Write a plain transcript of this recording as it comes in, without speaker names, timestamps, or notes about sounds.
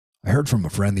I heard from a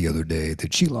friend the other day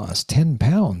that she lost 10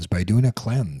 pounds by doing a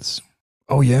cleanse.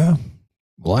 Oh, yeah?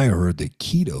 Well, I heard that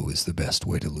keto is the best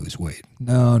way to lose weight.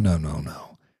 No.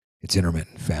 It's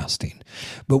intermittent fasting.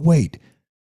 But wait,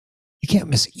 you can't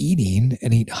miss eating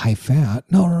and eat high fat.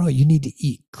 No. You need to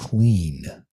eat clean.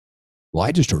 Well,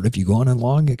 I just heard if you go on a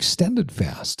long extended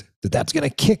fast, that's going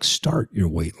to kickstart your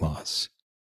weight loss.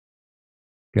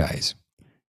 Guys,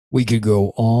 we could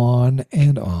go on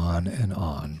and on and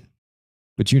on,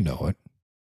 but you know it.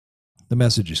 The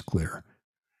message is clear.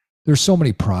 There's so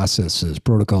many processes,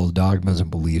 protocols, dogmas,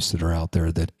 and beliefs that are out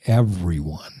there that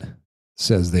everyone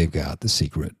says they've got the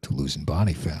secret to losing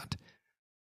body fat.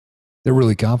 They're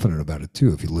really confident about it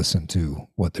too if you listen to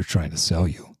what they're trying to sell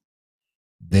you.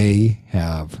 They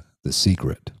have the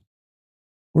secret.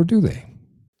 Or do they?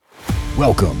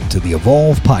 Welcome to the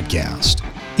Evolve Podcast.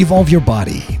 Evolve your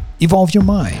body, evolve your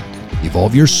mind,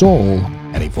 evolve your soul,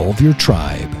 and evolve your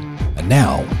tribe. And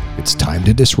now it's time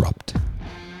to disrupt.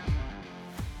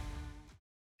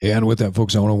 And with that,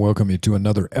 folks, I want to welcome you to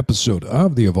another episode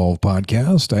of the Evolve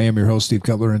Podcast. I am your host, Steve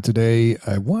Cutler, and today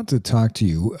I want to talk to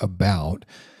you about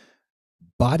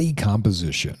body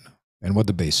composition and what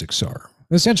the basics are.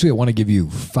 Essentially, I want to give you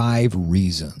 5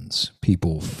 reasons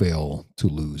people fail to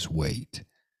lose weight.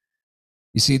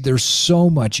 You see, there's so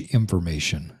much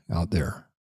information out there.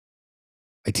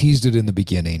 I teased it in the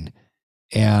beginning,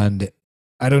 and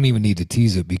I don't even need to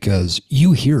tease it because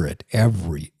you hear it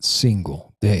every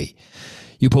single day.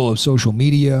 You pull up social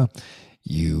media,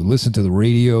 you listen to the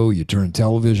radio, you turn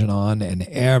television on, and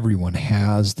everyone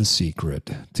has the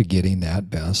secret to getting that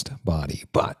best body.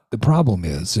 But the problem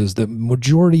is the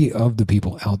majority of the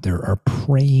people out there are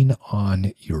preying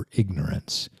on your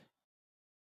ignorance.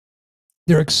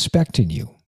 They're expecting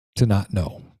you to not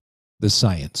know the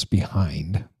science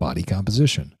behind body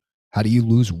composition. How do you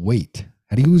lose weight?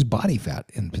 How do you lose body fat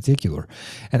in particular?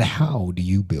 And how do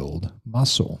you build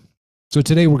muscle? So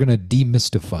today we're going to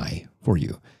demystify for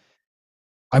you.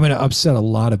 I'm going to upset a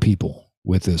lot of people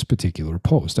with this particular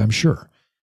post, I'm sure,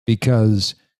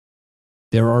 because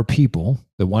there are people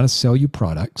that want to sell you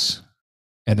products,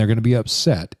 and they're going to be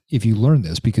upset if you learn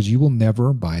this because you will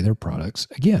never buy their products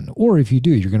again. Or if you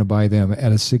do, you're going to buy them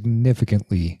at a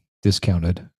significantly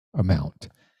discounted amount.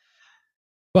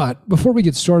 But before we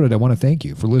get started, I want to thank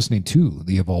you for listening to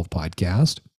the Evolve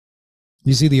Podcast.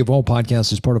 You see, the Evolve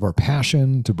Podcast is part of our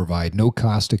passion to provide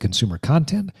no-cost to consumer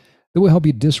content that will help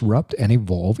you disrupt and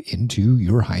evolve into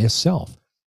your highest self.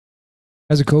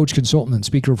 As a coach, consultant, and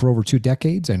speaker for over 2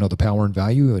 decades, I know the power and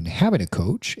value in having a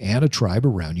coach and a tribe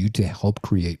around you to help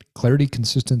create clarity,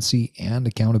 consistency, and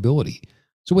accountability.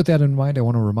 So with that in mind, I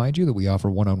want to remind you that we offer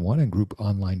one-on-one and group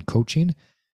online coaching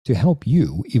to help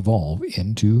you evolve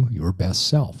into your best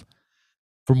self.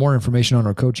 For more information on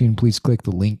our coaching, please click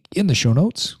the link in the show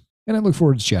notes, and I look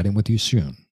forward to chatting with you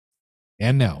soon.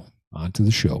 And now, on to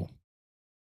the show.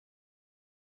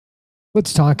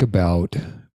 Let's talk about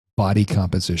body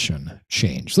composition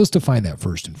change. Let's define that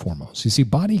first and foremost. You see,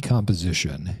 body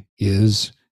composition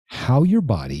is how your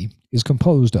body is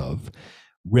composed of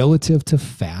relative to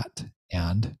fat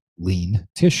and lean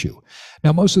tissue.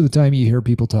 Now, most of the time you hear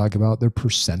people talk about their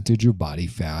percentage of body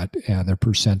fat and their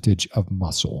percentage of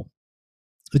muscle.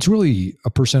 It's really a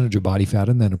percentage of body fat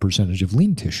and then a percentage of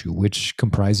lean tissue, which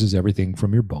comprises everything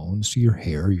from your bones to your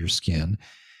hair, your skin,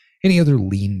 any other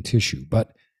lean tissue.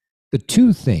 But the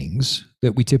 2 things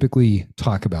that we typically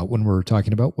talk about when we're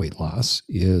talking about weight loss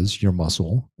is your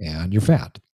muscle and your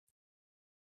fat.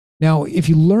 Now, if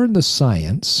you learn the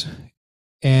science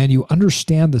and you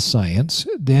understand the science,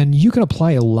 then you can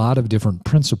apply a lot of different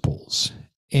principles.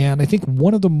 And I think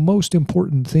one of the most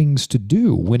important things to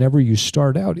do whenever you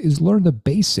start out is learn the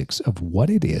basics of what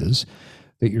it is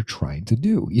that you're trying to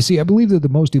do. You see, I believe that the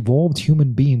most evolved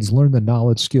human beings learn the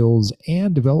knowledge, skills,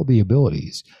 and develop the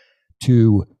abilities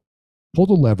to pull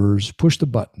the levers, push the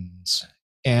buttons,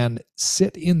 and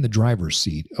sit in the driver's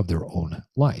seat of their own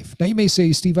life. Now, you may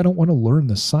say, Steve, I don't want to learn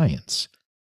the science.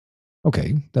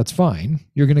 Okay, that's fine.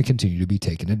 You're going to continue to be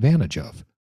taken advantage of.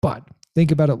 But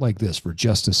think about it like this for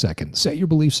just a second. Set your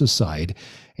beliefs aside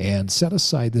and set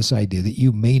aside this idea that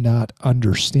you may not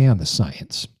understand the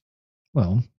science.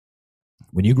 Well,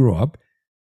 when you grew up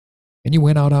and you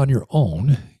went out on your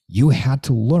own, you had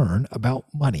to learn about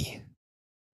money.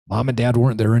 Mom and dad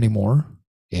weren't there anymore.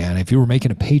 And if you were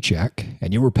making a paycheck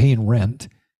and you were paying rent,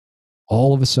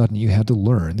 all of a sudden you had to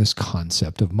learn this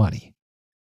concept of money.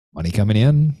 Money coming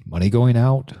in, money going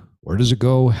out. Where does it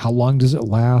go? How long does it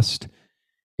last?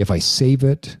 If I save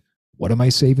it, what am I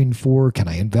saving for? Can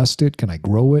I invest it? Can I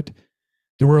grow it?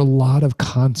 There were a lot of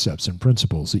concepts and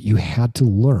principles that you had to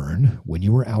learn when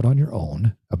you were out on your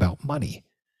own about money.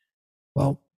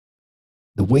 Well,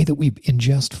 The way that we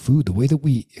ingest food, the way that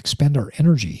we expend our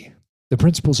energy, the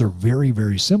principles are very,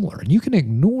 very similar. And you can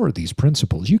ignore these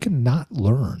principles. You cannot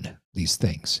learn these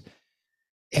things.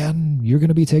 And you're going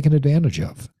to be taken advantage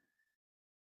of.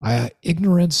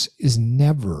 Ignorance is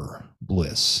never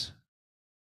bliss.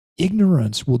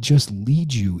 Ignorance will just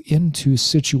lead you into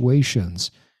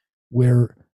situations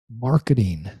where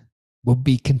marketing will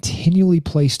be continually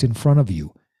placed in front of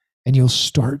you, and you'll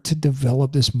start to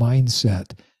develop this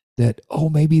mindset that, oh,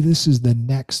 maybe this is the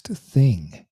next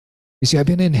thing. You see, I've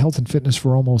been in health and fitness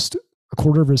for almost a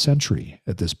quarter of a century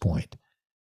at this point,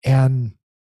 and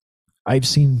I've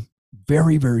seen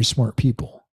very, very smart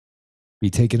people be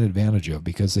taken advantage of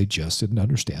because they just didn't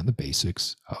understand the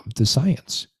basics of the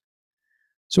science.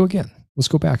 So again, let's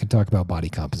go back and talk about body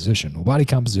composition. Well, body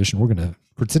composition,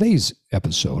 for today's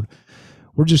episode,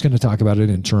 we're just going to talk about it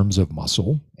in terms of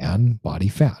muscle and body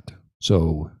fat.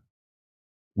 So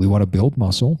we want to build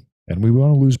muscle and we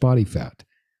want to lose body fat.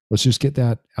 Let's just get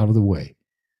that out of the way.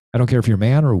 I don't care if you're a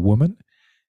man or a woman,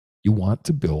 you want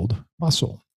to build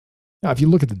muscle. Now, if you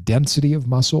look at the density of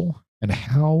muscle and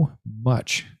how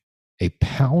much a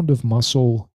pound of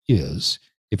muscle is,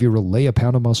 if you were to lay a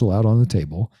pound of muscle out on the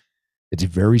table, it's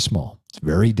very small. It's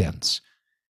very dense.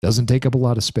 Doesn't take up a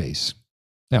lot of space.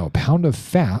 Now, a pound of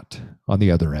fat, on the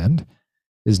other end,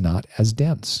 is not as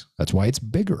dense. That's why it's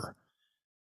bigger.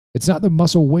 It's not that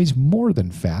muscle weighs more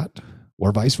than fat,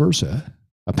 or vice versa.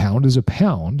 A pound is a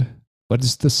pound, but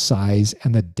it's the size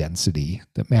and the density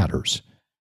that matters.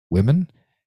 Women,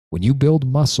 when you build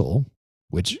muscle,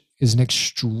 which is an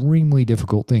extremely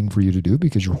difficult thing for you to do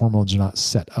because your hormones are not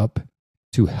set up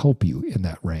to help you in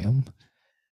that realm.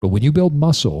 But when you build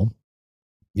muscle,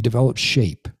 you develop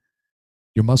shape.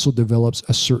 Your muscle develops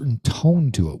a certain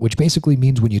tone to it, which basically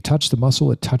means when you touch the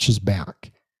muscle, it touches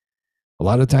back. A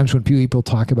lot of times when people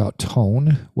talk about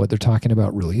tone, what they're talking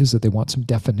about really is that they want some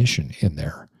definition in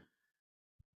there.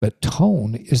 But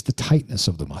tone is the tightness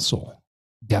of the muscle.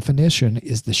 Definition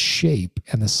is the shape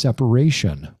and the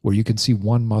separation where you can see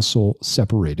one muscle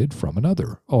separated from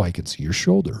another. Oh, I can see your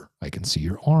shoulder. I can see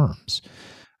your arms.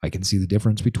 I can see the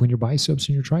difference between your biceps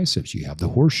and your triceps. You have the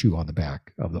horseshoe on the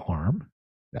back of the arm.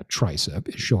 That tricep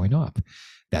is showing up.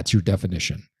 That's your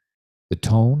definition. The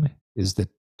tone is the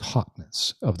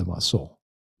tautness of the muscle.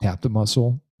 Tap the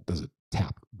muscle, does it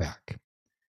tap back?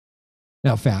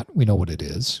 Now, fat, we know what it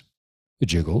is. It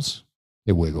jiggles,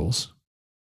 it wiggles,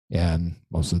 and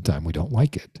most of the time we don't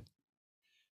like it.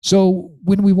 So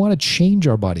when we want to change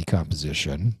our body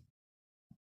composition,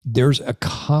 there's a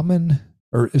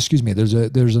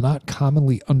not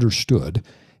commonly understood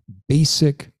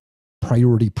basic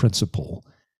priority principle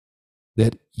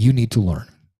that you need to learn.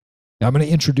 Now, I'm going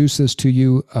to introduce this to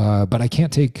you, but I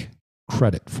can't take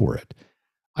credit for it.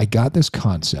 I got this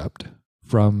concept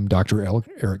from Dr.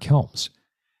 Eric Helms.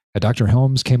 Dr.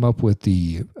 Helms came up with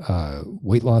the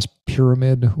weight loss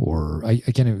pyramid, or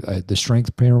the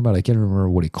strength pyramid. I can't remember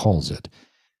what he calls it.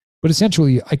 But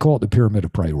essentially, I call it the pyramid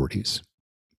of priorities.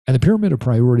 And the pyramid of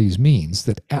priorities means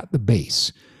that at the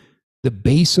base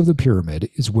of the pyramid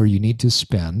is where you need to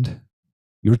spend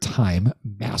your time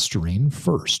mastering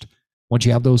first. Once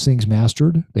you have those things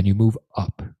mastered, then you move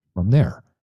up from there.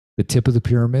 The tip of the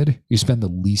pyramid, you spend the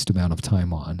least amount of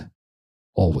time on,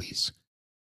 always.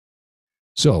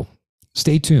 So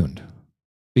stay tuned,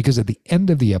 because at the end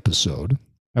of the episode,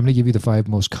 I'm going to give you the 5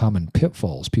 most common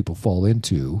pitfalls people fall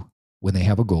into when they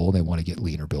have a goal and they want to get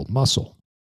lean or build muscle.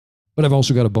 But I've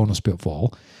also got a bonus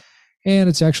pitfall, and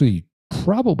it's actually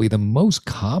probably the most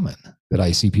common that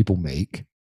I see people make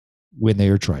when they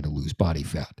are trying to lose body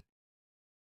fat.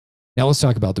 Now let's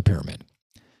talk about the pyramid.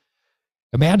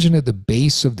 Imagine at the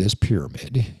base of this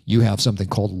pyramid, you have something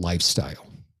called lifestyle.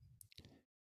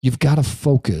 You've got to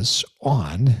focus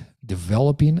on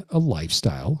developing a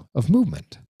lifestyle of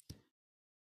movement.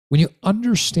 When you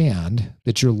understand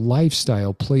that your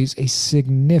lifestyle plays a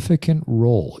significant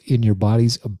role in your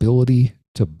body's ability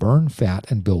to burn fat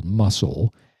and build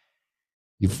muscle,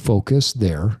 you focus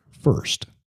there first.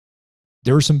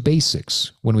 There are some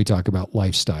basics when we talk about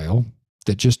lifestyle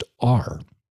that just are.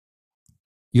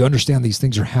 You understand these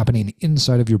things are happening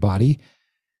inside of your body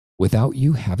without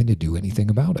you having to do anything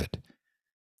about it.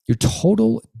 Your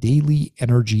total daily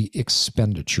energy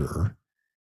expenditure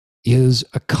is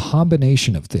a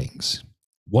combination of things.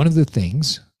 One of the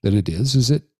things that it is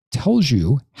it tells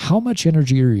you how much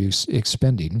energy you're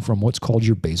expending from what's called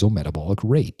your basal metabolic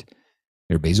rate.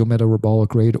 Your basal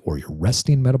metabolic rate, or your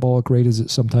resting metabolic rate as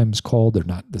it's sometimes called, they're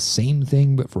not the same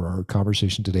thing, but for our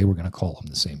conversation today, we're going to call them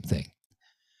the same thing,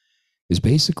 is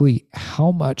basically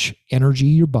how much energy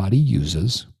your body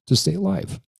uses to stay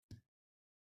alive.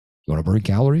 You want to burn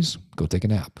calories? Go take a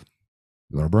nap.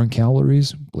 You want to burn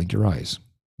calories? Blink your eyes.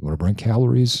 You want to burn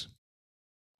calories?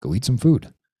 Go eat some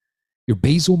food. Your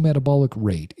basal metabolic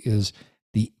rate is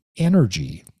the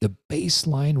energy, the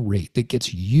baseline rate that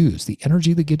gets used, the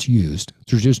energy that gets used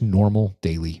through just normal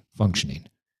daily functioning.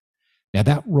 Now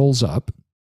that rolls up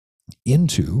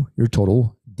into your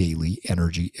total daily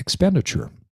energy expenditure.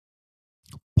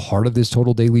 Part of this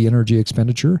total daily energy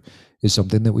expenditure is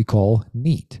something that we call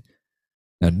NEAT.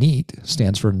 Now, NEAT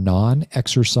stands for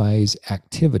non-exercise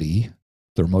activity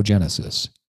thermogenesis.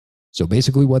 So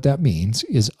basically what that means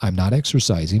is I'm not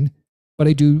exercising, but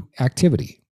I do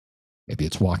activity. Maybe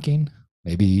it's walking.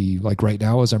 Maybe like right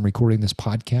now as I'm recording this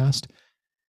podcast,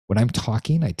 when I'm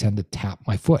talking, I tend to tap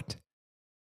my foot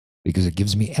because it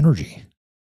gives me energy.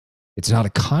 It's not a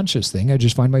conscious thing. I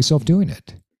just find myself doing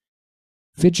it.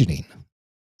 Fidgeting.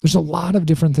 There's a lot of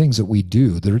different things that we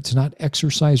do that it's not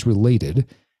exercise related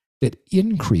that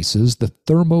increases the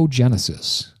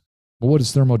thermogenesis. Well, what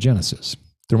is thermogenesis?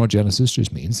 Thermogenesis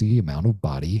just means the amount of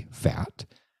body fat,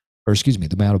 the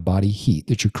amount of body heat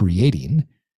that you're creating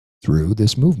through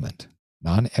this movement.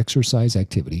 Non-exercise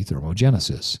activity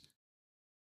thermogenesis.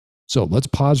 So let's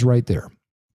pause right there.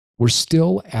 We're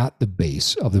still at the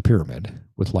base of the pyramid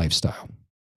with lifestyle.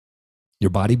 Your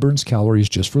body burns calories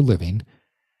just for living,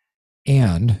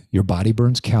 and your body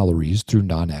burns calories through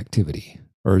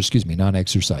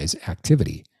non-exercise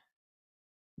activity.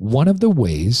 One of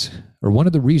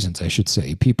the reasons I should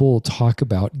say, people talk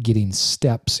about getting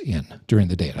steps in during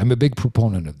the day. And I'm a big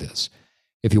proponent of this.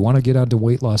 If you want to get onto a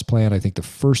weight loss plan, I think the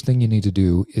first thing you need to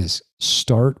do is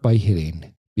start by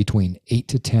hitting between 8,000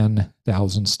 to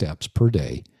 10,000 steps per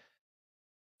day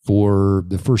for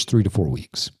the first 3 to 4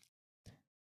 weeks.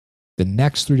 The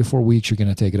next 3 to 4 weeks, you're going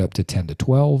to take it up to 10 to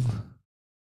 12.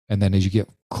 And then as you get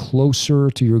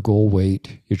closer to your goal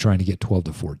weight, you're trying to get 12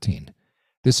 to 14.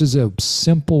 This is a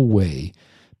simple way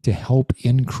to help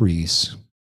increase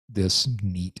this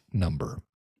NEAT number.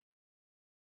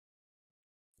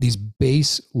 These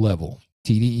base level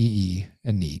TDEE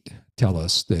and NEAT tell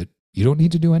us that you don't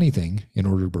need to do anything in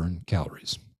order to burn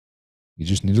calories. You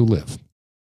just need to live.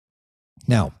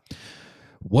 Now,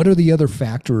 what are the other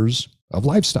factors of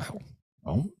lifestyle?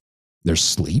 Well, there's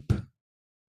sleep,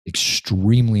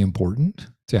 extremely important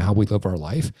to how we live our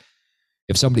life.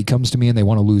 If somebody comes to me and they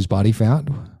want to lose body fat,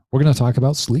 we're going to talk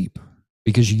about sleep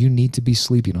because you need to be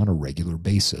sleeping on a regular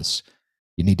basis.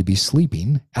 You need to be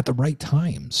sleeping at the right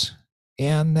times.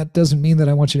 And that doesn't mean that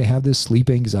I want you to have this sleep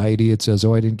anxiety. It says,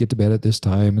 oh, I didn't get to bed at this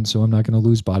time, and so I'm not going to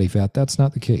lose body fat. That's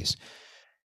not the case.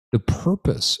 The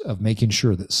purpose of making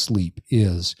sure that sleep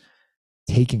is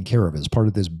taken care of as part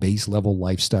of this base level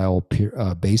lifestyle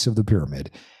base of the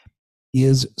pyramid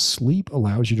is sleep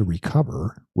allows you to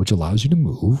recover, which allows you to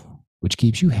move, which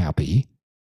keeps you happy,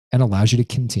 and allows you to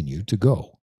continue to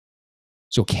go.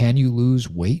 So can you lose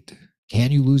weight?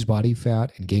 Can you lose body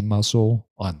fat and gain muscle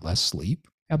on less sleep?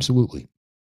 Absolutely.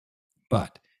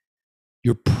 But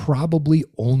you're probably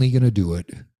only going to do it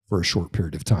for a short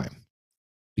period of time.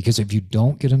 Because if you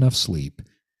don't get enough sleep,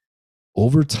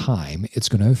 over time, it's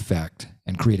going to affect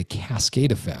and create a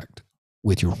cascade effect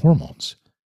with your hormones.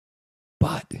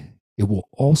 But it will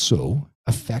also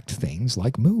affect things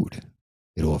like mood.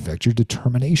 It'll affect your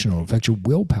determination. It'll affect your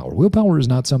willpower. Willpower is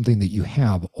not something that you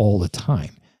have all the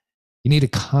time. You need to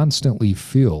constantly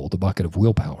fill the bucket of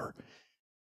willpower.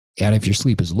 And if your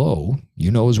sleep is low,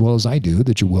 you know as well as I do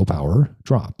that your willpower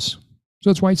drops. So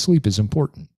that's why sleep is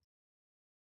important.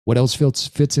 What else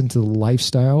fits into the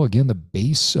lifestyle? Again, the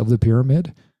base of the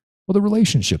pyramid. Well, the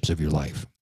relationships of your life.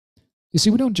 You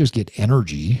see, we don't just get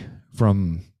energy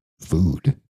from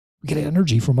food. We get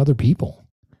energy from other people.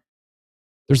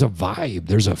 There's a vibe.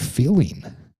 There's a feeling.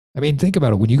 I mean, think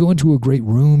about it. When you go into a great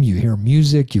room, you hear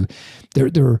music,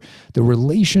 the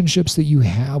relationships that you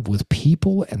have with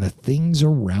people and the things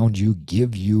around you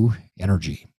give you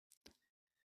energy.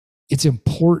 It's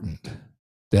important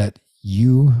that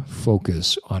you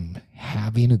focus on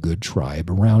having a good tribe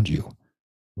around you.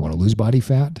 You want to lose body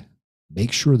fat?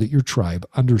 Make sure that your tribe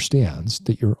understands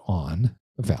that you're on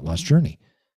a fat loss journey.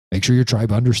 Make sure your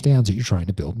tribe understands that you're trying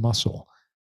to build muscle.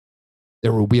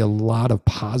 There will be a lot of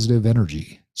positive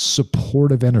energy,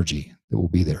 supportive energy that will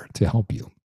be there to help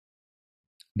you.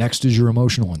 Next is your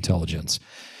emotional intelligence.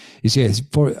 You see,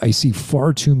 I see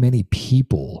far too many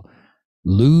people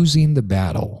losing the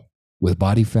battle with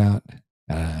body fat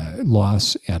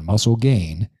loss and muscle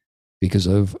gain because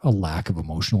of a lack of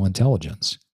emotional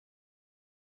intelligence.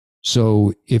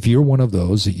 So if you're one of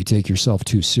those that you take yourself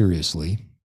too seriously,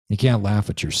 you can't laugh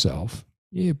at yourself,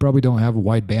 you probably don't have a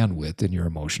wide bandwidth in your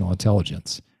emotional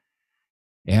intelligence.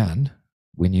 And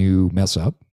when you mess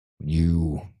up, when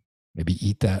you maybe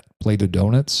eat that plate of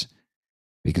donuts,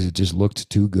 because it just looked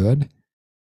too good.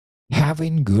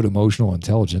 Having good emotional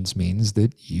intelligence means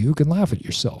that you can laugh at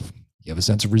yourself. You have a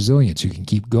sense of resilience. You can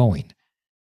keep going.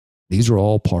 These are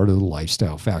all part of the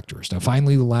lifestyle factors. Now,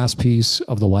 finally, the last piece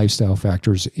of the lifestyle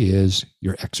factors is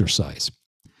your exercise.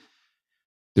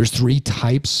 There's 3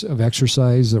 types of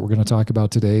exercise that we're going to talk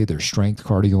about today. There's strength,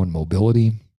 cardio, and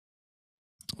mobility.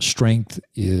 Strength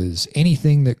is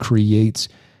anything that creates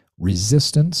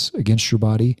resistance against your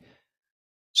body.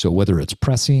 So whether it's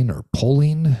pressing or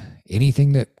pulling,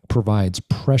 anything that provides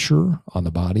pressure on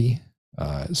the body,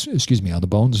 on the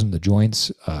bones and the joints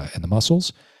and the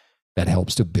muscles, that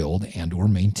helps to build and or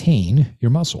maintain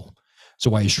your muscle. So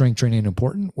why is strength training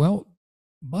important? Well,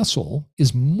 muscle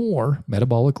is more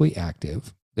metabolically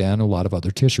active than a lot of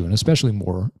other tissue, and especially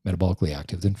more metabolically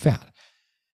active than fat.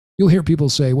 You'll hear people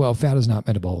say, well, fat is not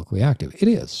metabolically active. It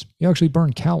is. You actually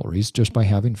burn calories just by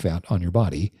having fat on your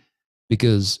body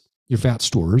because your fat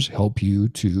stores help you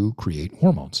to create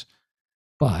hormones.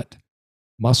 But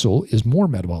muscle is more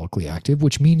metabolically active,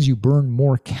 which means you burn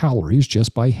more calories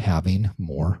just by having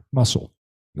more muscle.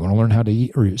 You want to learn how to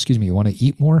eat, you want to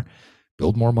eat more,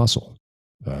 build more muscle.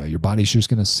 Your body's just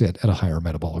going to sit at a higher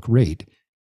metabolic rate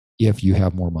if you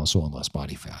have more muscle and less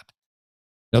body fat.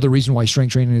 Another reason why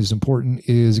strength training is important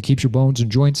is it keeps your bones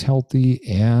and joints healthy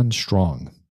and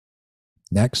strong.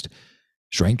 Next,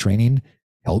 strength training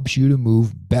helps you to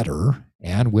move better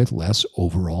and with less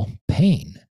overall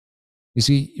pain. You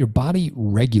see, your body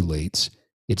regulates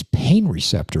its pain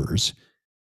receptors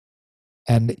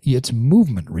and its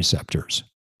movement receptors.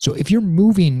 So if you're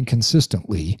moving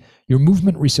consistently, your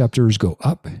movement receptors go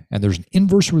up, and there's an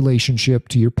inverse relationship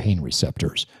to your pain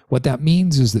receptors. What that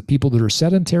means is that people that are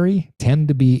sedentary tend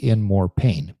to be in more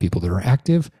pain. People that are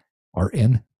active are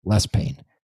in less pain.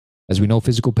 As we know,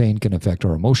 physical pain can affect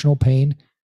our emotional pain.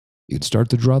 You can start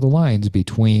to draw the lines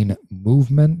between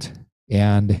movement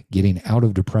and getting out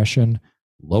of depression,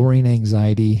 lowering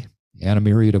anxiety, and a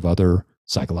myriad of other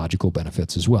psychological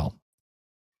benefits as well.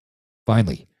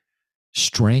 Finally,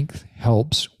 strength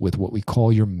helps with what we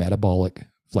call your metabolic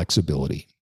flexibility.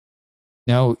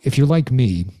 Now, if you're like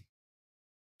me,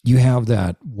 you have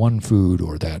that one food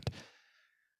or that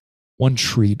one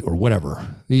treat or whatever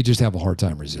that you just have a hard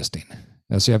time resisting.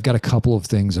 Now, see, I've got a couple of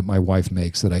things that my wife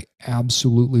makes that I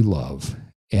absolutely love,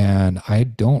 and I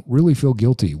don't really feel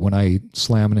guilty when I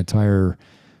slam an entire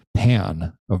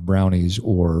pan of brownies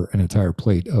or an entire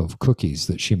plate of cookies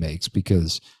that she makes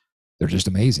because they're just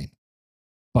amazing.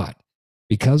 But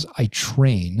because I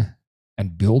train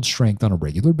and build strength on a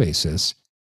regular basis,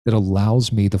 that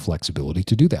allows me the flexibility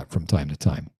to do that from time to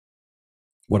time.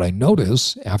 What I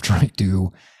notice after I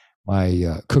do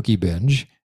my cookie binge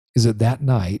is that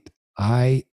night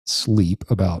I sleep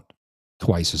about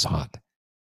twice as hot.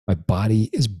 My body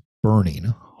is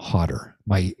burning hotter.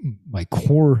 My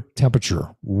core temperature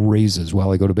raises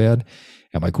while I go to bed,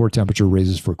 and my core temperature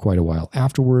raises for quite a while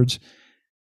afterwards.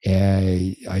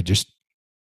 My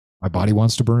body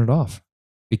wants to burn it off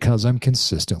because I'm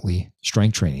consistently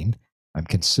strength training. I'm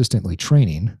consistently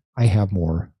training. I have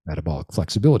more metabolic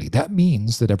flexibility. That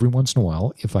means that every once in a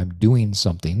while, if I'm doing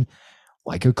something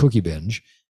like a cookie binge,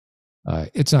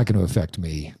 it's not going to affect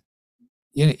me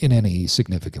in any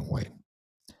significant way.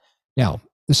 Now,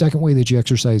 the second way that you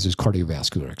exercise is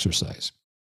cardiovascular exercise.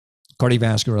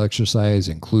 Cardiovascular exercise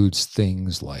includes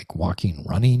things like walking,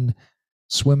 running,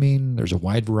 swimming. There's a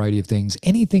wide variety of things.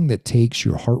 Anything that takes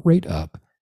your heart rate up,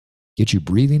 gets you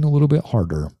breathing a little bit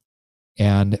harder,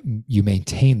 and you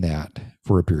maintain that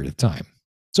for a period of time.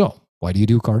 So why do you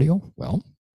do cardio? Well,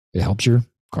 it helps your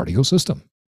cardio system.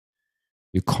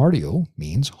 Your cardio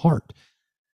means heart.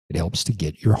 It helps to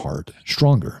get your heart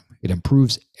stronger. It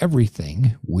improves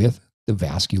everything with the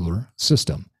vascular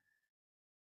system.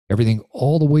 Everything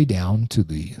all the way down to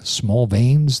the small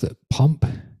veins that pump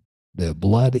the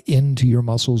blood into your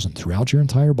muscles and throughout your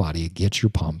entire body. It gets your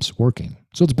pumps working.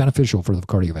 So it's beneficial for the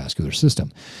cardiovascular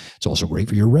system. It's also great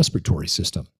for your respiratory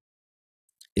system.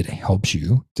 It helps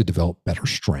you to develop better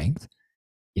strength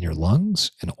in your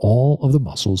lungs and all of the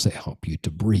muscles that help you to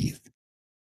breathe.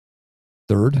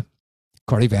 Third,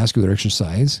 cardiovascular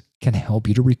exercise can help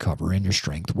you to recover in your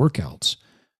strength workouts.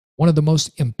 One of the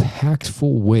most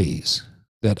impactful ways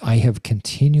that I have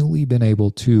continually been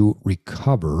able to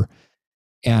recover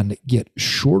and get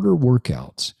shorter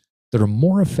workouts that are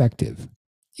more effective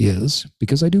is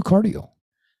because I do cardio.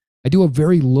 I do a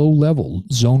very low level,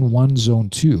 zone 1, zone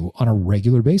 2 on a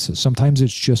regular basis. Sometimes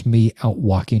it's just me out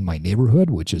walking my neighborhood,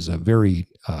 which is a very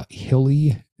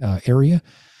hilly area.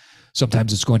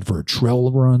 Sometimes it's going for a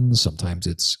trail run. Sometimes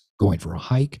it's going for a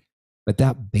hike. But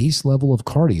that base level of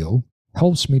cardio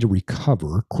helps me to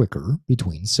recover quicker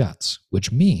between sets,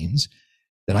 which means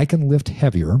that I can lift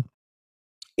heavier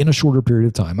in a shorter period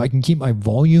of time. I can keep my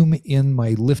volume in my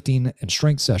lifting and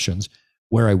strength sessions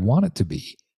where I want it to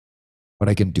be, but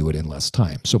I can do it in less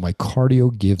time. So my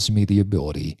cardio gives me the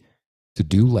ability to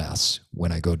do less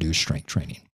when I go do strength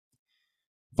training.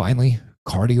 Finally,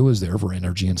 cardio is there for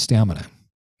energy and stamina.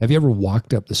 Have you ever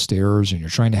walked up the stairs and you're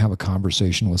trying to have a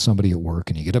conversation with somebody at work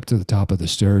and you get up to the top of the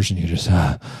stairs and you just,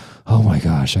 oh my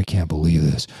gosh, I can't believe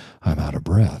this. I'm out of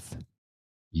breath.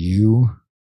 You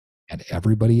and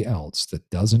everybody else that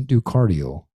doesn't do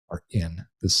cardio are in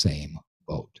the same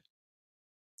boat.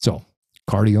 So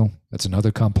cardio, that's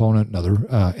another component, another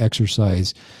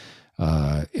exercise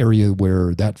area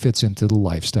where that fits into the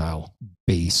lifestyle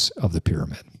base of the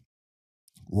pyramid.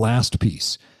 Last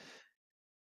piece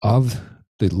of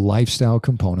the lifestyle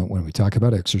component when we talk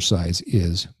about exercise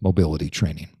is mobility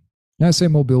training. Now I say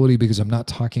mobility because I'm not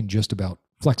talking just about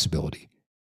flexibility.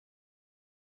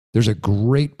 There's a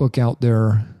great book out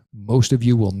there. Most of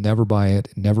you will never buy it,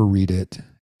 never read it,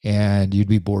 and you'd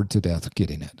be bored to death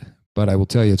getting it. But I will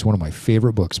tell you, it's one of my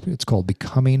favorite books. It's called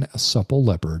Becoming a Supple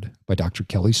Leopard by Dr.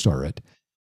 Kelly Starrett.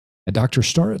 And Dr.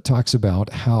 Starrett talks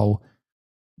about how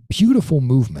beautiful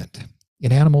movement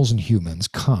in animals and humans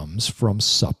comes from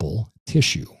supple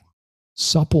tissue.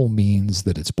 Supple means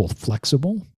that it's both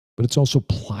flexible, but it's also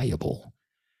pliable.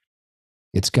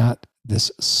 It's got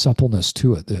this suppleness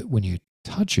to it that when you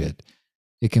touch it,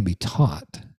 it can be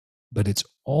taut, but it's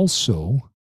also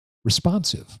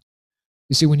responsive.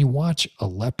 You see, when you watch a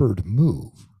leopard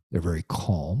move, they're very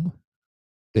calm,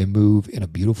 they move in a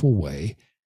beautiful way,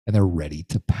 and they're ready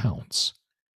to pounce.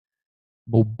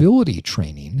 Mobility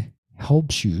training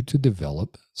helps you to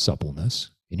develop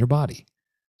suppleness in your body.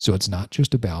 So it's not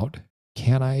just about,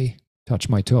 can I touch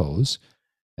my toes?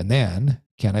 And then,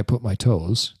 can I put my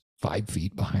toes 5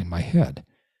 feet behind my head?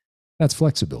 That's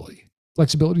flexibility.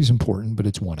 Flexibility is important, but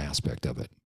it's one aspect of it.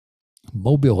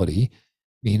 Mobility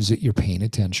means that you're paying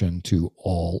attention to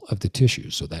all of the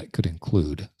tissues. So that could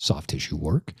include soft tissue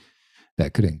work.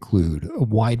 That could include a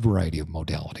wide variety of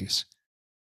modalities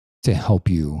to help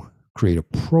you create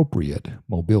appropriate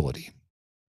mobility.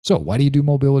 So why do you do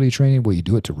mobility training? Well, you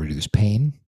do it to reduce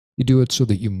pain. You do it so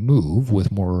that you move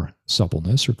with more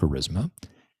suppleness or charisma.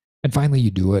 And finally,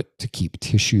 you do it to keep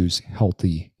tissues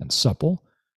healthy and supple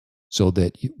so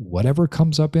that whatever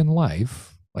comes up in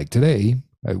life, like today,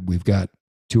 we've got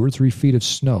 2 or 3 feet of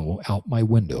snow out my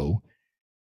window.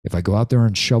 If I go out there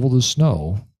and shovel the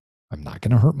snow, I'm not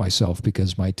going to hurt myself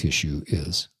because my tissue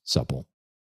is supple.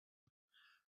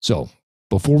 So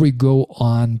before we go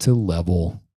on to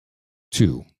level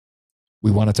 2,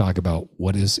 we want to talk about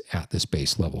what is at this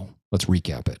base level. Let's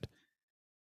recap it.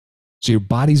 So your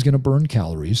body's going to burn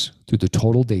calories through the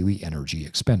total daily energy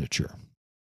expenditure.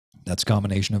 That's a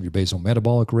combination of your basal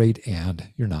metabolic rate and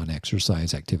your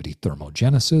non-exercise activity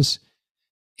thermogenesis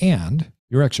and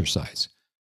your exercise,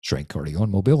 strength, cardio,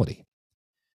 and mobility.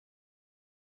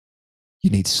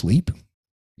 You need sleep,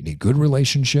 you need good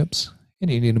relationships, and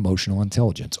you need emotional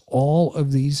intelligence. All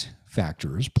of these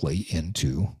factors play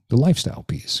into the lifestyle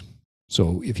piece.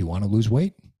 So if you want to lose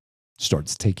weight, start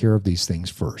to take care of these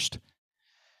things first.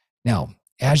 Now,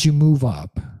 as you move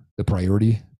up the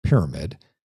priority pyramid,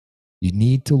 you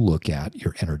need to look at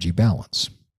your energy balance.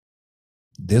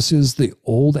 This is the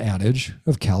old adage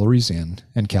of calories in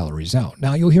and calories out.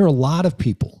 Now, you'll hear a lot of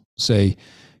people say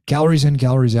calories in,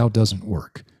 calories out doesn't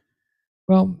work.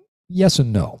 Well, yes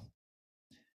and no.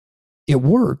 It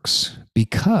works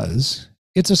because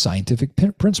it's a scientific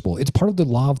principle. It's part of the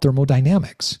law of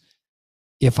thermodynamics.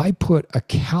 If I put a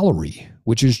calorie,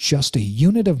 which is just a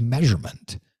unit of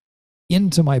measurement,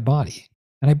 into my body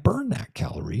and I burn that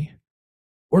calorie,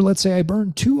 or let's say I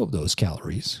burn 2 of those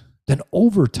calories, then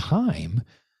over time,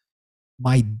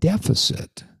 my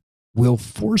deficit will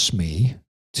force me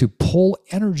to pull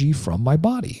energy from my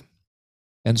body.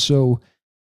 And so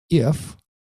if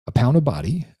a pound of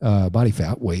body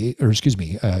fat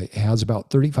has about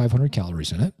 3,500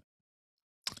 calories in it,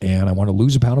 and I want to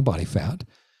lose a pound of body fat,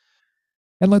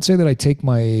 and let's say that I take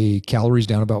my calories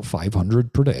down about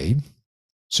 500 per day.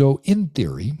 So in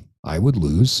theory, I would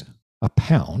lose a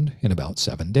pound in about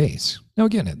 7 days. Now,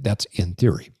 again, that's in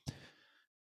theory.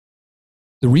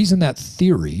 The reason that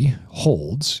theory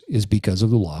holds is because of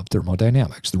the law of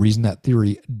thermodynamics. The reason that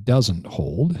theory doesn't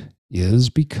hold is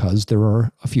because there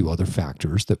are a few other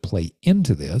factors that play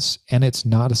into this, and it's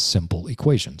not a simple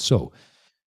equation. So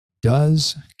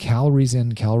does calories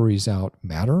in, calories out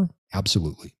matter?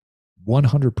 Absolutely,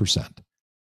 100%.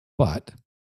 But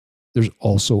there's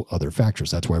also other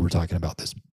factors. That's why we're talking about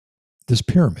this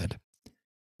pyramid.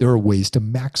 There are ways to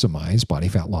maximize body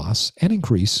fat loss and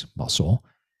increase muscle,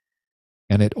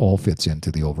 and it all fits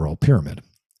into the overall pyramid.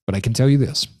 But I can tell you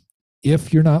this.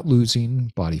 If you're not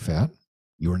losing body fat,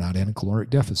 you are not in a caloric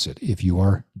deficit. If you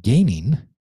are gaining,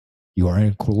 you are in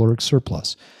a caloric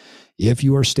surplus. If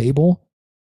you are stable,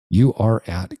 you are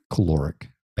at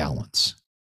caloric balance.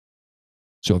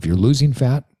 So if you're losing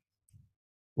fat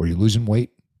or you're losing weight,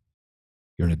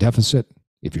 you're in a deficit.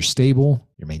 If you're stable,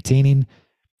 you're maintaining.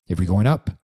 If you're going up,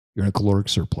 you're in a caloric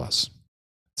surplus.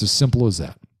 It's as simple as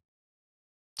that.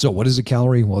 So what is a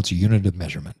calorie? Well, it's a unit of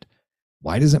measurement.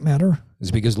 Why does it matter?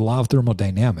 It's because the law of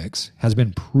thermodynamics has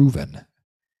been proven.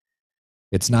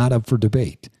 It's not up for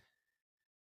debate.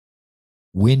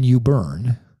 When you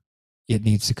burn, it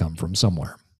needs to come from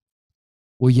somewhere.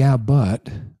 Well, yeah,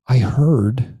 but I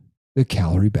heard the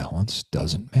calorie balance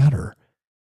doesn't matter.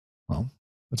 Well,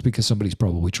 that's because somebody's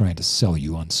probably trying to sell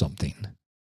you on something,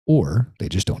 or they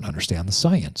just don't understand the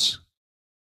science.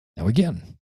 Now,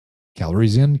 again,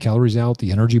 calories in, calories out,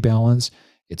 the energy balance,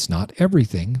 it's not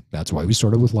everything. That's why we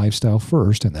started with lifestyle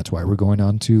first, and that's why we're going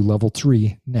on to level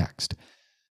 3 next.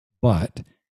 But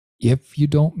if you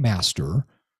don't master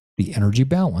the energy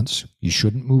balance, you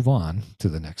shouldn't move on to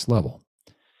the next level.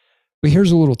 But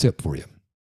here's a little tip for you.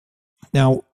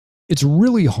 Now, it's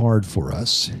really hard for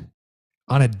us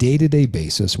on a day-to-day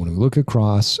basis when we look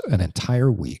across an entire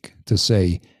week to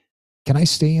say, can I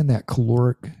stay in that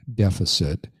caloric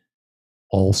deficit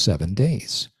all 7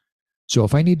 days? So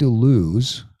if I need to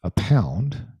lose a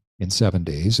pound in 7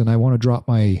 days and I want to drop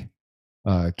my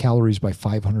calories by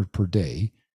 500 per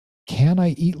day, can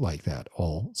I eat like that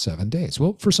all 7 days?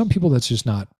 Well, for some people, that's just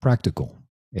not practical.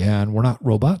 And we're not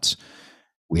robots.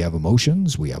 We have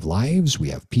emotions, we have lives, we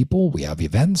have people, we have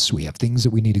events, we have things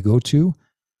that we need to go to.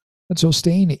 And so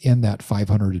staying in that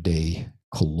 500 a day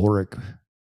caloric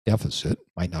deficit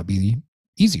might not be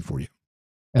easy for you.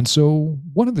 And so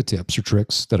one of the tips or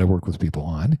tricks that I work with people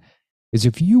on is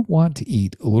if you want to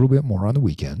eat a little bit more on the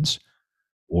weekends,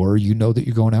 or you know that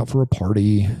you're going out for a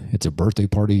party, it's a birthday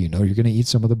party, you know you're going to eat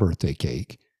some of the birthday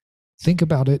cake, think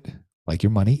about it like your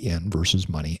money in versus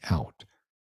money out.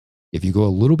 If you go a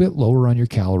little bit lower on your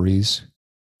calories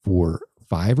for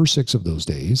 5 or 6 of those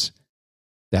days,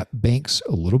 that banks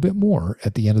a little bit more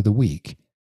at the end of the week.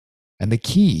 And the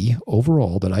key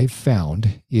overall that I've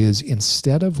found is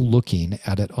instead of looking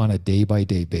at it on a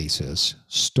day-by-day basis,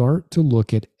 start to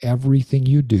look at everything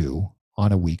you do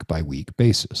on a week-by-week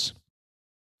basis.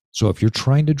 So if you're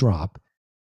trying to drop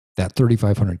that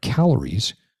 3,500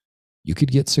 calories, you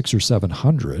could get 600 or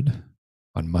 700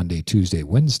 on Monday, Tuesday,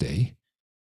 Wednesday,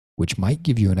 which might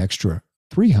give you an extra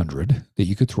 300 that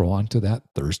you could throw onto that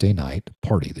Thursday night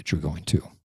party that you're going to.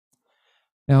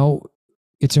 Now,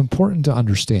 it's important to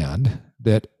understand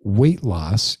that weight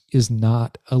loss is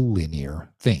not a linear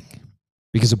thing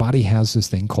because the body has this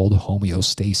thing called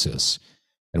homeostasis.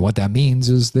 And what that means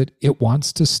is that it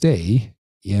wants to stay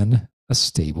in a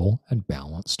stable and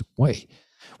balanced way.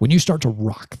 When you start to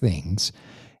rock things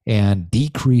and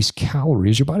decrease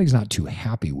calories, your body's not too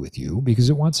happy with you because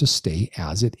it wants to stay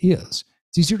as it is.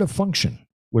 It's easier to function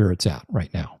where it's at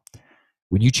right now.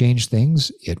 When you change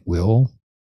things, it will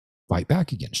fight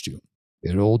back against you.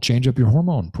 It'll change up your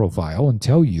hormone profile and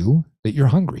tell you that you're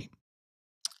hungry.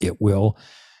 It will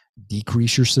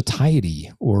decrease your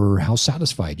satiety or how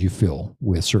satisfied you feel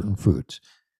with certain foods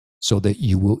so that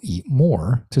you will eat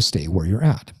more to stay where you're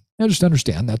at. Now, just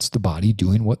understand that's the body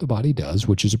doing what the body does,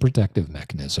 which is a protective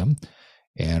mechanism.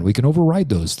 And we can override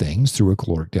those things through a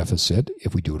caloric deficit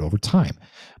if we do it over time.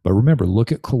 But remember,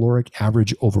 look at caloric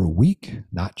average over a week,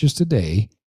 not just a day,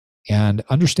 and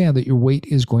understand that your weight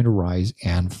is going to rise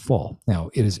and fall.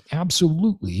 Now, it is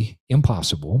absolutely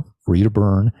impossible for you to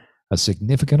burn a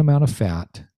significant amount of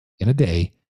fat in a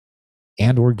day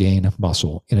and or gain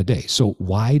muscle in a day. So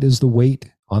why does the weight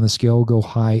on the scale go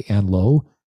high and low?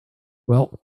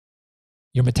 Well,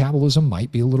 your metabolism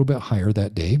might be a little bit higher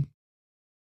that day.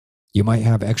 You might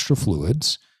have extra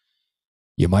fluids.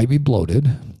 You might be bloated.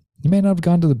 You may not have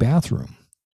gone to the bathroom,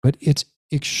 but it's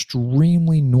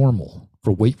extremely normal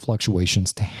for weight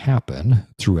fluctuations to happen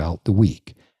throughout the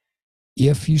week.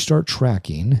 If you start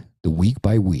tracking the week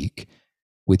by week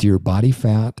with your body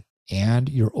fat and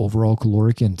your overall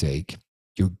caloric intake,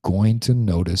 you're going to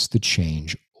notice the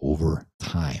change over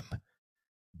time.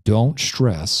 Don't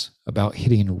stress about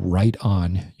hitting right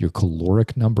on your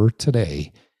caloric number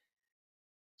today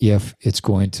if it's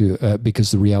going to,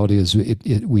 because the reality is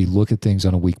we look at things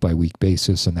on a week by week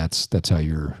basis, and that's how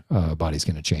your body's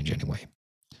going to change anyway.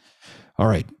 All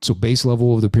right, so base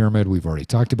level of the pyramid we've already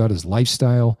talked about is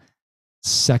lifestyle.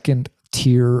 Second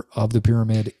tier of the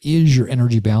pyramid is your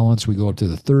energy balance. We go up to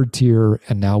the third tier,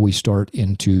 and now we start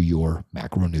into your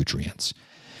macronutrients.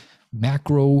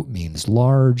 Macro means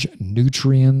large.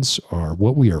 Nutrients are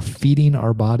what we are feeding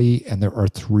our body, and there are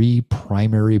three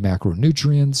primary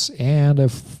macronutrients and a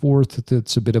fourth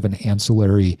that's a bit of an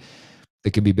ancillary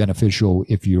that can be beneficial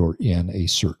if you're in a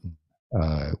certain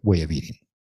way of eating.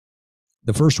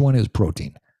 The first one is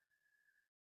protein.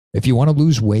 If you want to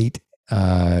lose weight,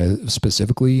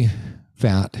 specifically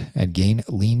fat, and gain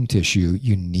lean tissue,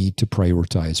 you need to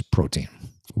prioritize protein.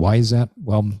 Why is that?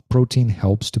 Well, protein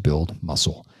helps to build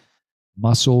muscle.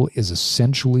 Muscle is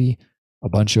essentially a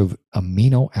bunch of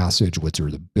amino acids, which are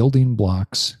the building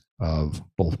blocks of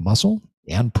both muscle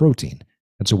and protein.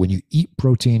 And so when you eat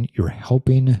protein, you're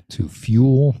helping to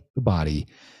fuel the body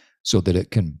so that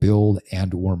it can build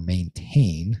and or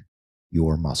maintain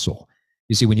your muscle.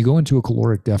 You see, when you go into a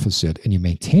caloric deficit and you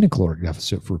maintain a caloric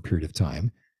deficit for a period of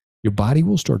time, your body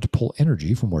will start to pull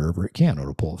energy from wherever it can.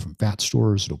 It'll pull it from fat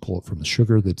stores. It'll pull it from the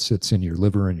sugar that sits in your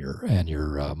liver and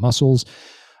your muscles.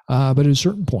 But at a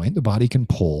certain point, the body can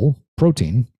pull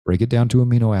protein, break it down to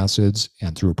amino acids,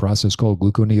 and through a process called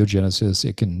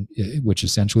gluconeogenesis, which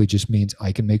essentially just means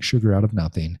I can make sugar out of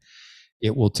nothing.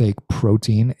 It will take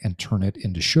protein and turn it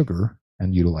into sugar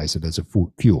and utilize it as a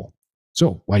fuel.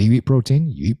 So why do you eat protein?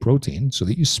 You eat protein so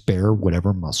that you spare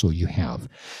whatever muscle you have.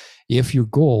 If your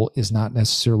goal is not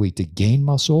necessarily to gain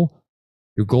muscle,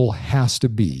 your goal has to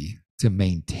be to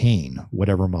maintain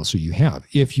whatever muscle you have.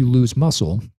 If you lose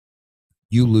muscle,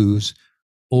 you lose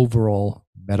overall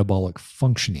metabolic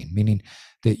functioning, meaning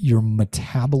that your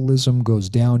metabolism goes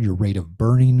down, your rate of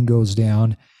burning goes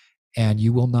down, and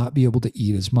you will not be able to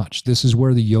eat as much. This is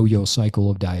where the yo-yo cycle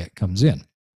of diet comes in.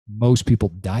 Most people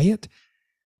diet.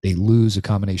 They lose a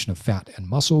combination of fat and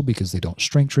muscle because they don't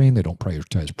strength train, they don't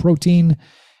prioritize protein,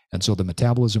 and so the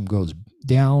metabolism goes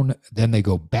down. Then they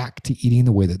go back to eating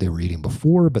the way that they were eating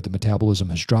before, but the metabolism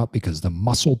has dropped because the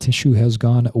muscle tissue has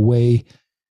gone away.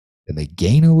 And they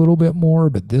gain a little bit more,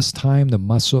 but this time the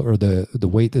muscle or the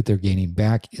weight that they're gaining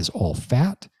back is all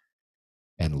fat.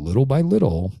 And little by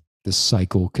little, this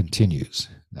cycle continues.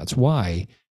 That's why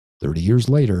 30 years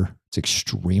later, it's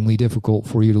extremely difficult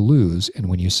for you to lose. And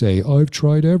when you say, I've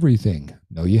tried everything,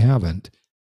 no, you haven't.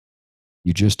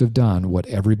 You just have done what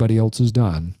everybody else has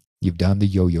done. You've done the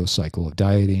yo-yo cycle of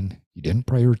dieting. You didn't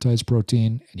prioritize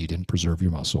protein and you didn't preserve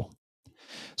your muscle.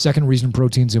 Second reason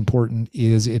protein is important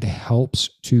is it helps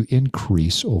to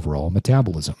increase overall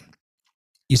metabolism.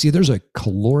 You see, there's a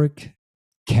caloric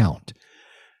count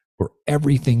for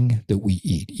everything that we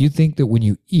eat. You think that when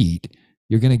you eat,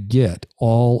 you're going to get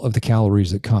all of the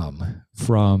calories that come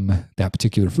from that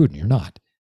particular food, and you're not.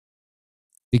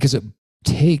 Because it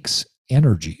takes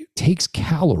energy, it takes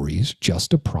calories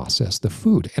just to process the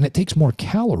food. And it takes more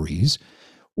calories,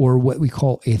 or what we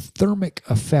call a thermic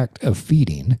effect of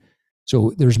feeding.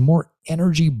 So there's more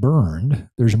energy burned,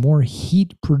 there's more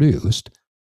heat produced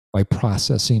by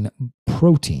processing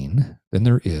protein than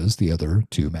there is the other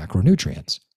two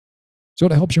macronutrients. So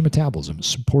it helps your metabolism,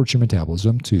 supports your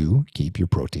metabolism to keep your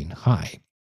protein high.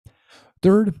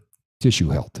 Third, tissue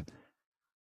health.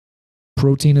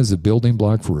 Protein is the building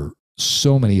block for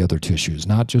so many other tissues,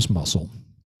 not just muscle.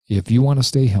 If you want to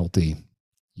stay healthy,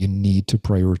 you need to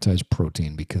prioritize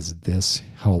protein because this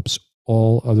helps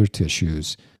all other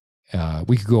tissues.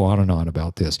 We could go on and on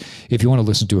about this. If you want to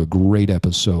listen to a great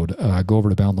episode, go over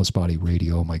to Boundless Body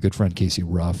Radio. My good friend Casey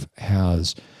Ruff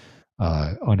has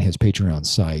on his Patreon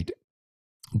site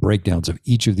breakdowns of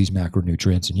each of these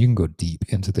macronutrients, and you can go deep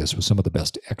into this with some of the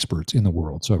best experts in the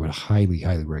world. So I would highly,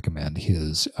 highly recommend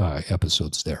his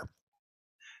episodes there.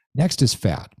 Next is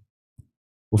fat.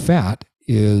 Well, fat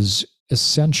is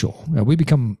essential. Now, we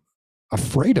become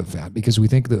afraid of fat because we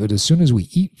think that as soon as we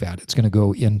eat fat, it's going to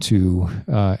go into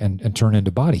and turn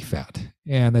into body fat.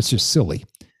 And that's just silly.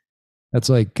 That's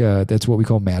like, that's what we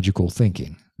call magical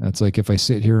thinking. That's like if I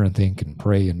sit here and think and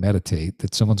pray and meditate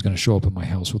that someone's going to show up at my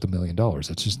house with $1 million.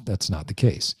 That's not the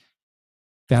case.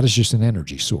 Fat is just an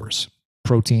energy source.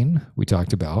 Protein, we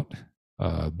talked about,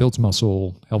 builds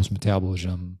muscle, helps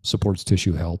metabolism, supports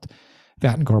tissue health.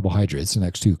 Fat and carbohydrates, the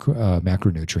next two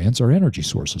macronutrients, are energy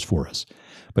sources for us.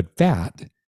 But fat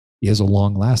is a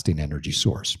long-lasting energy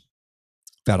source.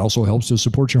 Fat also helps to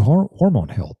support your hormone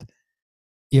health.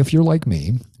 If you're like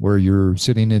me, where you're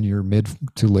sitting in your mid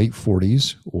to late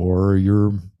 40s, or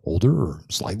you're older or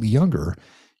slightly younger,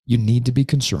 you need to be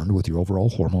concerned with your overall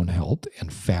hormone health,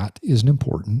 and fat is an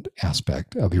important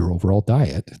aspect of your overall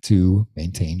diet to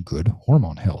maintain good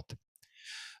hormone health.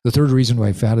 The third reason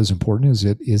why fat is important is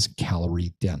it is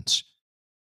calorie dense.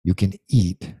 You can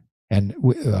eat and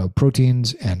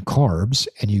proteins and carbs,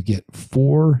 and you get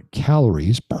 4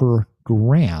 calories per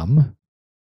gram.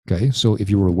 Okay, so if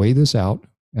you were to weigh this out,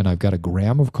 and I've got a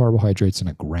gram of carbohydrates and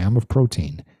a gram of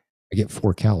protein, I get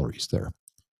 4 calories there.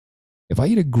 If I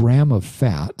eat a gram of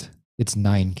fat, it's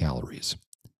 9 calories.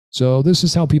 So this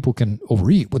is how people can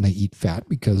overeat when they eat fat,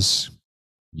 because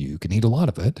you can eat a lot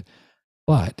of it,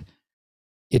 but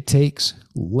it takes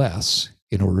less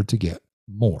in order to get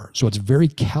more. So it's very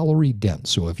calorie dense.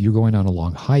 So if you're going on a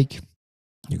long hike,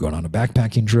 you're going on a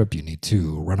backpacking trip, you need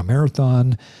to run a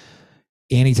marathon,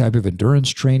 any type of endurance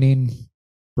training,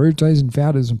 prioritizing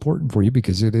fat is important for you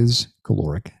because it is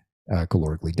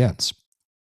calorically dense.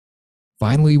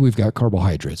 Finally, we've got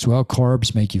carbohydrates. Well,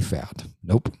 carbs make you fat.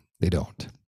 Nope, they don't.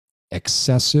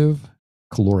 Excessive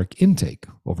caloric intake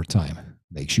over time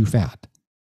makes you fat.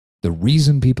 The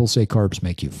reason people say carbs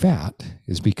make you fat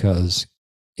is because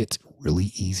it's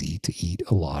really easy to eat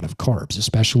a lot of carbs,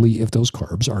 especially if those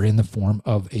carbs are in the form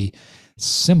of a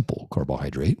simple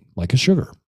carbohydrate like a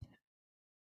sugar.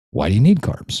 Why do you need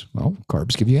carbs? Well,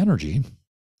 carbs give you energy,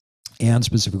 and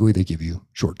specifically, they give you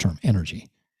short-term energy.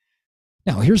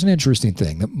 Now, here's an interesting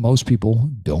thing that most people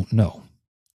don't know.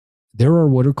 There are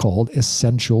what are called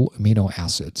essential amino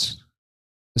acids.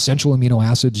 Essential amino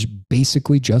acids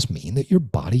basically just mean that your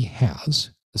body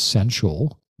has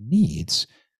essential needs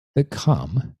that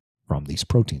come from these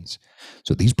proteins.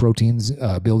 So these proteins,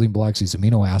 building blocks, these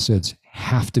amino acids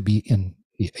have to be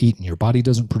eaten. Your body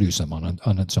doesn't produce them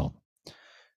on its own.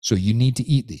 So you need to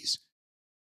eat these.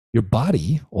 Your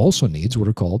body also needs what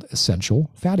are called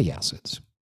essential fatty acids.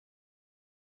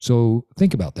 So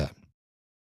think about that.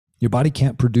 Your body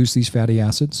can't produce these fatty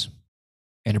acids,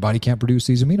 and your body can't produce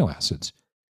these amino acids.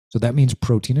 So that means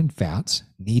protein and fats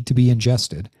need to be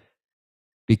ingested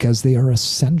because they are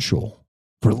essential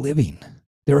for living.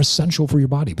 They're essential for your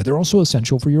body, but they're also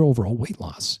essential for your overall weight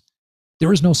loss.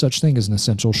 There is no such thing as an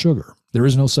essential sugar. There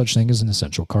is no such thing as an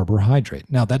essential carbohydrate.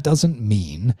 Now, that doesn't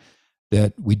mean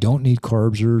that we don't need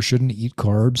carbs or shouldn't eat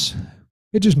carbs.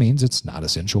 It just means it's not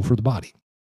essential for the body.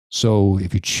 So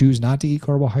if you choose not to eat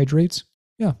carbohydrates,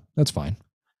 yeah, that's fine.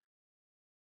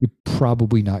 You're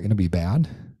probably not going to be bad.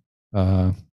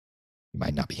 You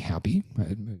might not be happy.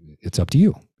 It's up to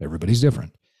you. Everybody's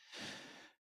different.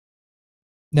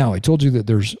 Now, I told you that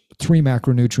there's 3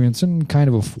 macronutrients and kind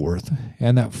of a fourth,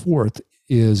 and that fourth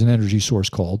is an energy source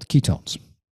called ketones.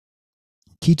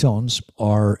 Ketones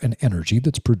are an energy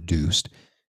that's produced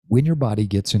when your body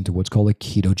gets into what's called a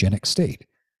ketogenic state.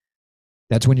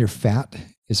 That's when your fat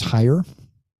is higher,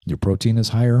 your protein is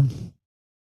higher,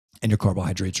 and your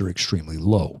carbohydrates are extremely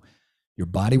low. Your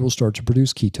body will start to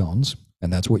produce ketones,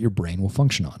 and that's what your brain will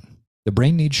function on. The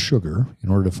brain needs sugar in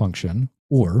order to function,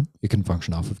 or it can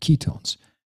function off of ketones.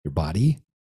 Your body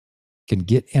can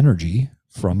get energy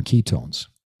from ketones,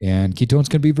 and ketones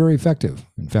can be very effective.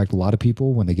 In fact, a lot of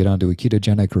people, when they get onto a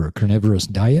ketogenic or a carnivorous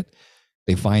diet,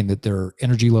 they find that their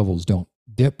energy levels don't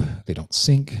dip, they don't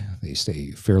sink, they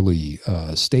stay fairly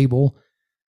stable.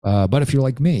 But if you're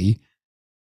like me,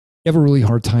 you have a really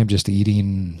hard time just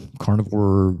eating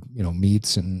carnivore,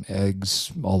 meats and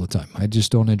eggs all the time. I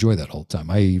just don't enjoy that all the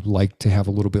time. I like to have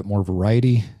a little bit more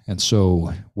variety. And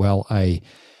so, while I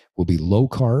will be low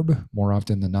carb more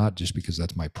often than not, just because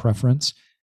that's my preference,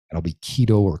 and I'll be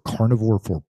keto or carnivore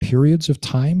for periods of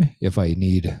time if I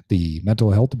need the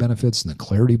mental health benefits and the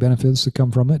clarity benefits that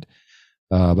come from it.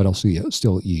 But I'll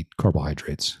still eat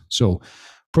carbohydrates. So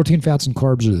protein, fats, and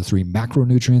carbs are the 3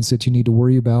 macronutrients that you need to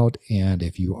worry about. And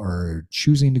if you are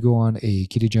choosing to go on a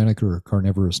ketogenic or a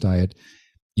carnivorous diet,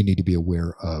 you need to be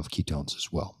aware of ketones as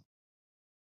well.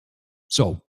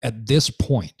 So at this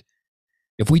point,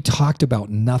 if we talked about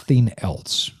nothing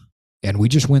else, and we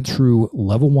just went through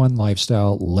level 1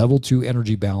 lifestyle, level 2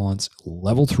 energy balance,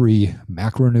 level 3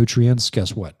 macronutrients,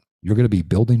 guess what? You're going to be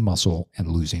building muscle and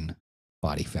losing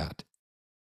body fat.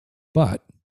 But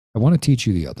I want to teach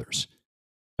you the others.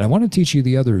 And I want to teach you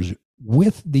the others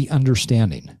with the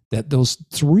understanding that those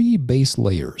 3 base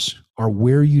layers are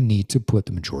where you need to put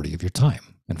the majority of your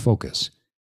time and focus.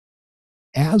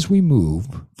 As we move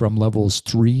from levels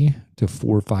 3 to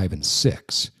 4, 5, and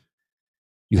 6,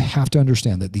 you have to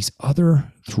understand that these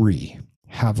other 3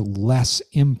 have less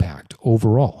impact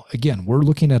overall. Again, we're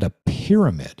looking at a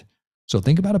pyramid. So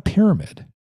think about a pyramid.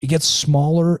 It gets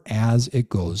smaller as it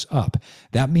goes up.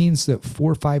 That means that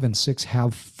 4, 5, and 6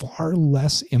 have far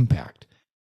less impact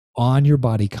on your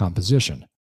body composition.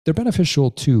 They're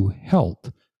beneficial to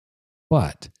health,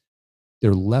 but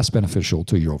they're less beneficial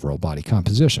to your overall body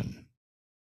composition.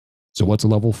 So what's a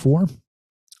level 4?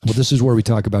 Well, this is where we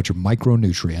talk about your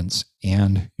micronutrients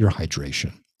and your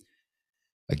hydration.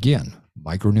 Again,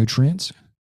 micronutrients,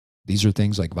 these are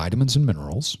things like vitamins and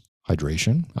minerals.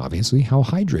 Hydration, obviously, how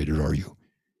hydrated are you?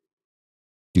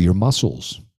 Do your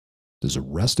muscles, does the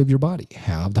rest of your body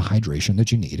have the hydration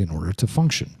that you need in order to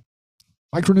function?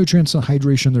 Micronutrients and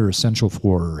hydration, they're essential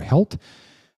for health,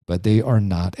 but they are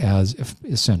not as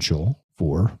essential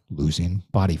for losing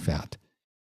body fat.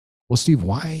 Well, Steve,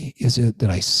 why is it that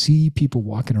I see people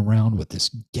walking around with this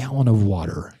gallon of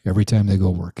water every time they go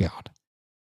work out?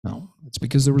 No, it's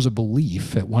because there was a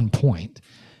belief at one point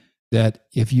that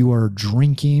if you are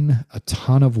drinking a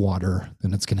ton of water,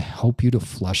 then it's going to help you to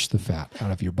flush the fat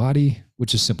out of your body,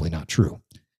 which is simply not true.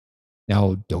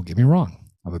 Now, don't get me wrong.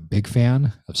 I'm a big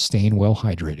fan of staying well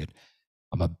hydrated.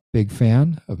 I'm a big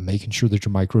fan of making sure that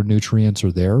your micronutrients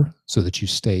are there so that you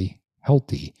stay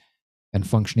healthy and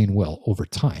functioning well over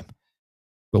time.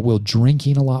 But will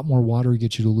drinking a lot more water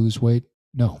get you to lose weight?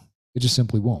 No, it just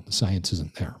simply won't. The science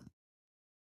isn't there.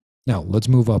 Now, let's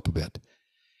move up a bit.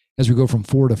 As we go from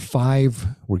 4 to 5,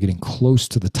 we're getting close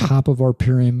to the top of our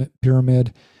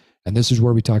pyramid, and this is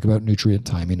where we talk about nutrient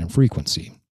timing and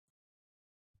frequency.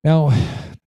 Now,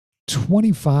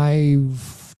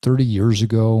 25, 30 years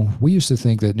ago, we used to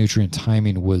think that nutrient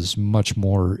timing was much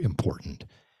more important.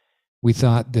 We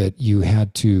thought that you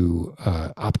had to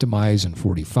optimize in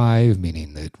 45,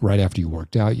 meaning that right after you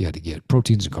worked out, you had to get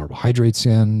proteins and carbohydrates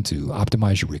in to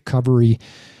optimize your recovery.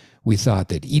 We thought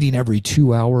that eating every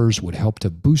 2 hours would help to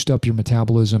boost up your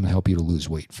metabolism and help you to lose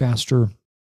weight faster.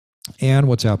 And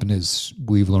what's happened is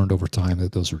we've learned over time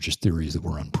that those are just theories that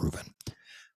were unproven.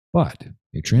 But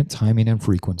nutrient timing and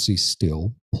frequency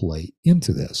still play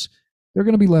into this. They're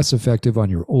going to be less effective on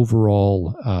your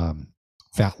overall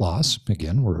fat loss.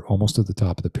 Again, we're almost at the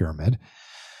top of the pyramid.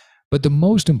 But the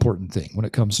most important thing when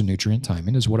it comes to nutrient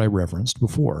timing is what I referenced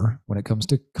before when it comes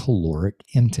to caloric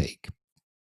intake.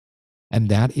 And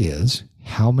that is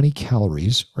how many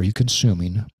calories are you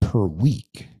consuming per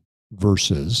week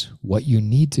versus what you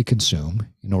need to consume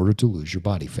in order to lose your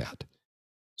body fat.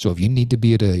 So if you need to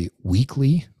be at a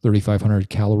weekly 3,500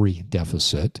 calorie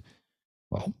deficit,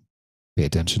 well, pay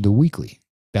attention to weekly.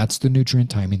 That's the nutrient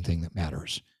timing thing that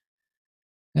matters.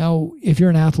 Now, if you're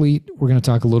an athlete, we're going to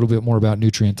talk a little bit more about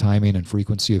nutrient timing and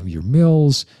frequency of your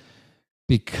meals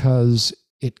because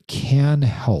it can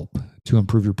help to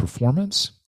improve your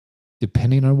performance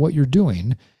depending on what you're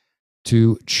doing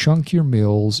to chunk your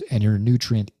meals and your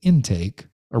nutrient intake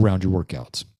around your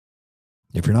workouts.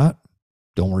 If you're not,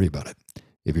 don't worry about it.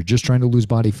 If you're just trying to lose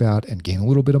body fat and gain a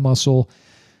little bit of muscle,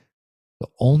 the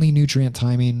only nutrient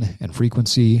timing and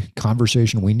frequency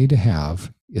conversation we need to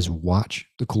have is watch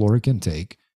the caloric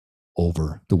intake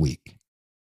over the week.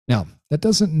 Now, that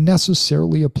doesn't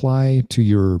necessarily apply to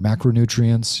your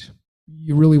macronutrients.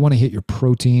 You really want to hit your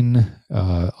protein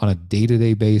on a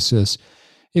day-to-day basis.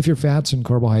 If your fats and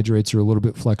carbohydrates are a little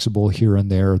bit flexible here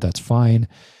and there, that's fine.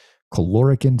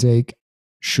 Caloric intake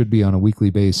should be on a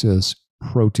weekly basis.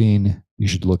 Protein, you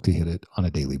should look to hit it on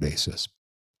a daily basis.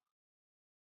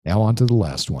 Now on to the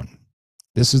last one.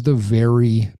 This is the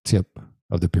very tip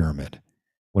of the pyramid.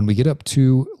 When we get up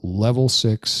to level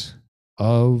 6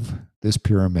 of this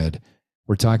pyramid,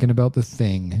 we're talking about the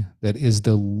thing that is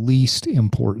the least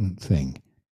important thing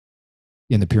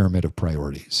in the pyramid of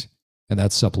priorities, and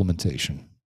that's supplementation.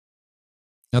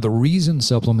 Now, the reason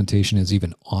supplementation is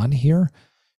even on here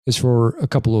is for a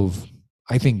couple of,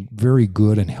 I think, very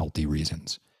good and healthy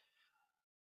reasons.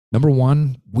 Number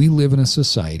one, we live in a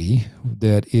society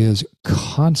that is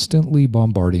constantly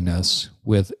bombarding us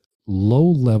with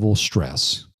low-level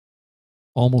stress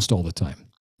almost all the time.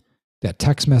 That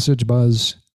text message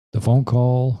buzz, the phone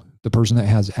call, the person that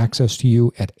has access to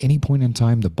you at any point in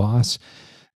time, the boss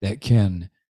that can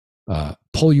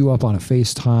pull you up on a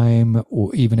FaceTime,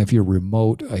 or even if you're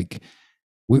remote, like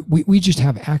we just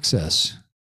have access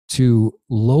to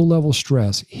low-level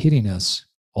stress hitting us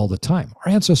all the time.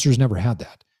 Our ancestors never had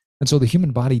that. And so the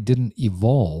human body didn't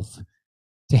evolve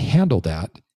to handle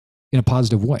that in a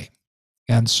positive way.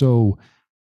 And so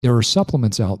there are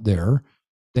supplements out there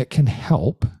that can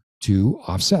help to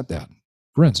offset that.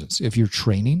 For instance, if you're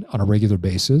training on a regular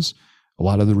basis, a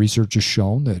lot of the research has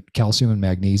shown that calcium and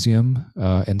magnesium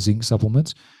and zinc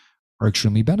supplements are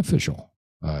extremely beneficial.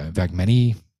 In fact,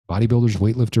 many bodybuilders,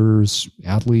 weightlifters,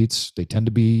 athletes, they tend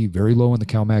to be very low in the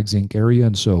CalMag zinc area.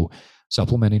 And so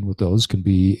supplementing with those can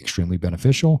be extremely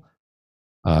beneficial.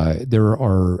 There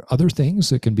are other things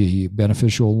that can be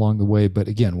beneficial along the way. But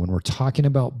again, when we're talking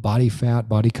about body fat,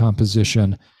 body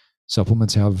composition,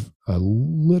 supplements have a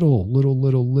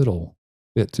little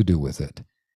bit to do with it.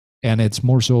 And it's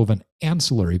more so of an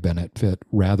ancillary benefit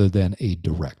rather than a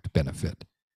direct benefit.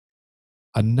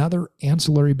 Another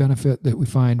ancillary benefit that we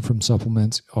find from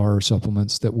supplements are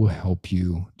supplements that will help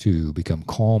you to become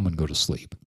calm and go to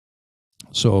sleep.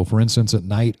 So for instance, at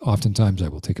night, oftentimes I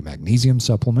will take a magnesium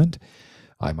supplement.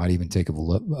 I might even take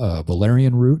a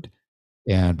valerian root.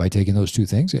 And by taking those two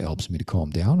things, it helps me to calm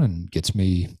down and gets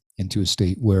me into a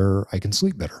state where I can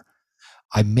sleep better.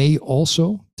 I may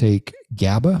also take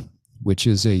GABA, which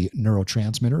is a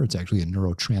neurotransmitter. It's actually a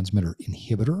neurotransmitter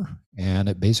inhibitor, and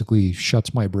it basically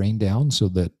shuts my brain down so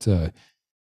that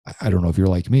I don't know if you're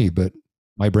like me, but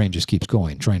my brain just keeps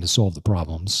going, trying to solve the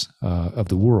problems of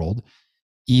the world,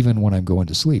 even when I'm going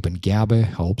to sleep. And GABA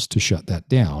helps to shut that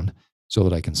down so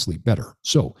that I can sleep better.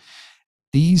 So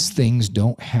these things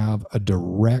don't have a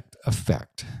direct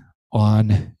effect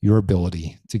on your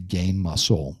ability to gain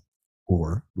muscle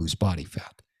or lose body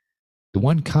fat. The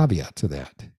one caveat to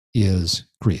that is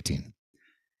creatine.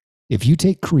 If you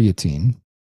take creatine,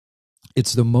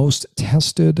 it's the most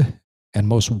tested and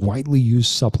most widely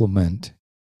used supplement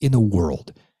in the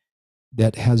world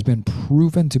that has been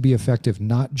proven to be effective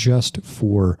not just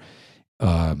for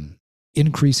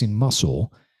increasing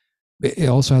muscle, it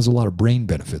also has a lot of brain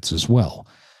benefits as well.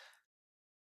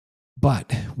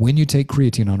 But when you take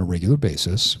creatine on a regular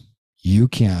basis, you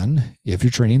can, if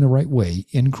you're training the right way,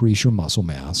 increase your muscle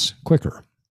mass quicker.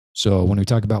 So when we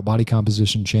talk about body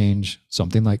composition change,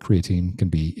 something like creatine can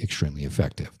be extremely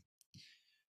effective.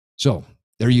 So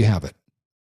there you have it.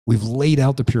 We've laid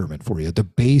out the pyramid for you. At the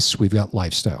base, we've got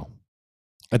lifestyle.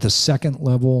 At the second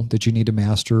level that you need to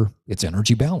master, it's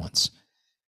energy balance.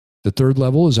 The third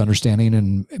level is understanding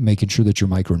and making sure that your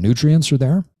micronutrients are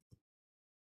there.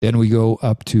 Then we go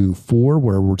up to 4,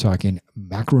 where we're talking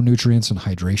macronutrients and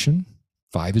hydration.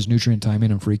 5 is nutrient timing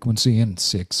and frequency, and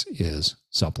 6 is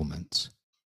supplements.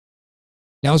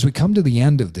 Now, as we come to the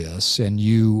end of this and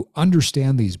you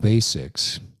understand these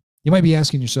basics, you might be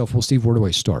asking yourself, well, Steve, where do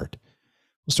I start?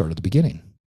 We'll start at the beginning.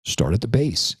 Start at the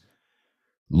base.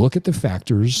 Look at the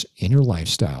factors in your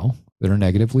lifestyle that are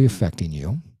negatively affecting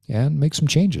you and make some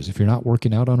changes. If you're not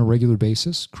working out on a regular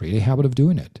basis, create a habit of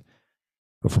doing it.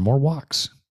 Go for more walks.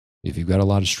 If you've got a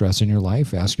lot of stress in your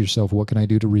life, ask yourself, what can I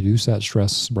do to reduce that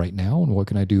stress right now? And what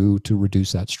can I do to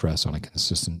reduce that stress on a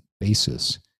consistent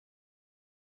basis?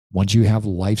 Once you have a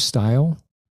lifestyle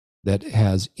that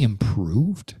has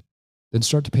improved, then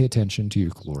start to pay attention to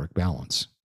your caloric balance.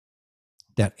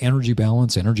 That energy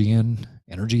balance, energy in,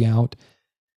 energy out,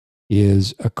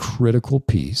 is a critical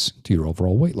piece to your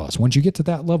overall weight loss. Once you get to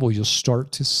that level, you'll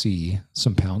start to see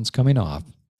some pounds coming off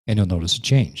and you'll notice a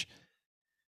change.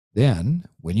 Then,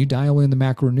 when you dial in the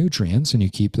macronutrients and you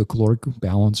keep the caloric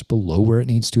balance below where it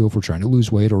needs to if we're trying to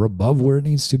lose weight, or above where it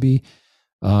needs to be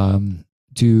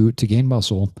to gain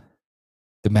muscle,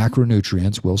 the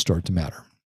macronutrients will start to matter.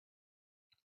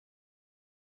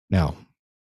 Now,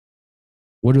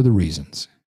 what are the reasons?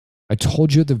 I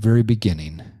told you at the very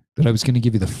beginning that I was going to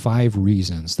give you the 5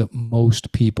 reasons that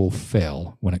most people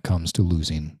fail when it comes to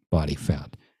losing body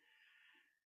fat.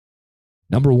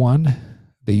 Number 1,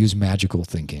 they use magical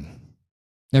thinking.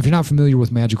 Now, if you're not familiar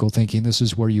with magical thinking, this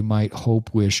is where you might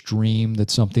hope, wish, dream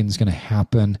that something's going to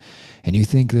happen, and you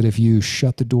think that if you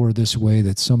shut the door this way,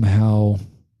 that somehow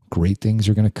great things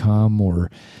are going to come, or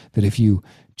that if you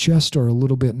just are a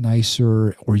little bit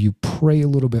nicer, or you pray a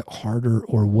little bit harder,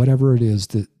 or whatever it is,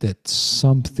 that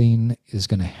something is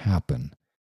going to happen.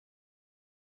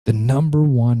 The number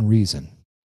 1 reason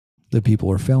that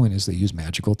people are failing is they use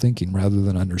magical thinking rather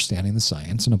than understanding the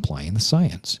science and applying the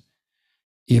science.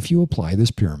 If you apply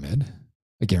this pyramid,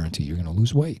 I guarantee you're going to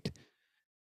lose weight.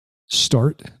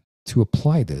 Start to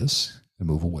apply this and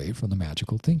move away from the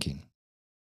magical thinking.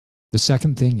 The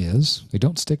second thing is they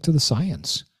don't stick to the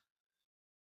science.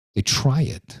 They try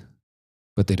it,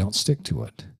 but they don't stick to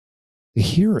it. They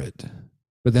hear it,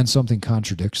 but then something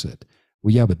contradicts it.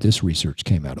 Well, yeah, but this research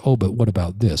came out. Oh, but what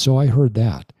about this? Oh, I heard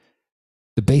that.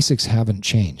 The basics haven't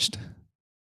changed.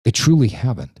 They truly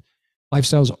haven't.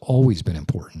 Lifestyle's always been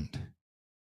important.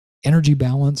 Energy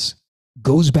balance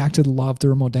goes back to the law of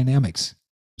thermodynamics.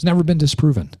 It's never been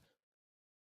disproven.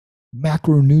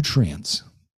 Macronutrients,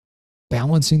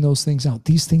 balancing those things out.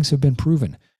 These things have been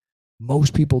proven.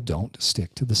 Most people don't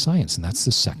stick to the science, and that's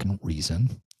the second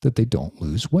reason that they don't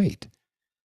lose weight.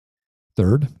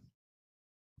 Third,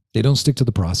 they don't stick to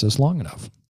the process long enough.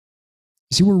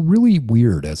 See, we're really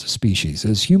weird as a species.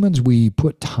 As humans, we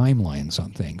put timelines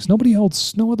on things.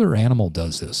 No other animal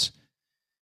does this.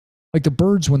 Like the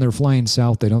birds, when they're flying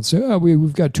south, they don't say, oh,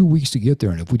 we've got 2 weeks to get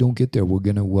there, and if we don't get there, we're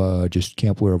going to just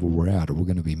camp wherever we're at, or we're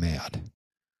going to be mad.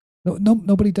 No,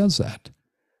 nobody does that.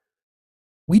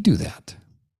 We do that.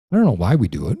 I don't know why we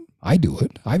do it. I do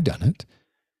it. I've done it.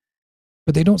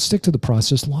 But they don't stick to the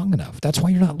process long enough. That's why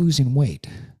you're not losing weight.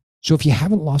 So if you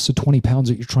haven't lost the 20 pounds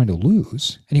that you're trying to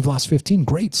lose, and you've lost 15,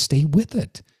 great, stay with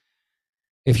it.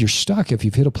 If you're stuck, if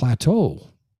you've hit a plateau,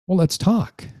 well, let's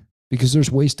talk. Because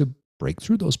there's ways to break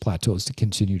through those plateaus to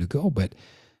continue to go. But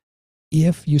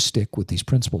If you stick with these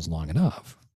principles long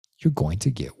enough, you're going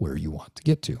to get where you want to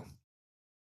get to.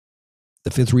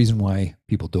 The fifth reason why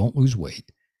people don't lose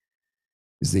weight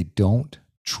is they don't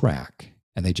track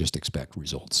and they just expect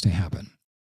results to happen.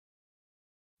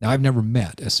 Now, I've never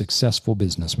met a successful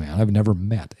businessman. I've never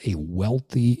met a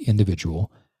wealthy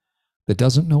individual that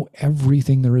doesn't know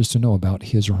everything there is to know about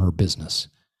his or her business.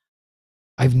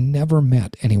 I've never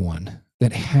met anyone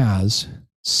that has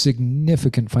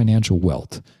significant financial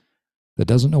wealth that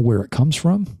doesn't know where it comes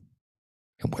from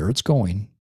and where it's going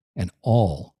and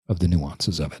all of the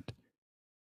nuances of it.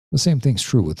 The same thing's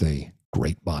true with a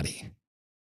great body.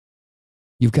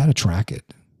 You've got to track it.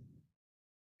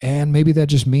 And maybe that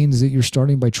just means that you're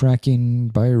starting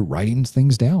by writing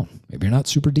things down. Maybe you're not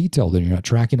super detailed and you're not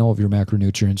tracking all of your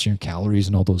macronutrients, your calories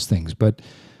and all those things. But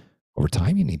over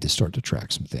time, you need to start to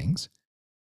track some things.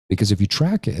 Because if you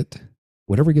track it,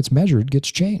 whatever gets measured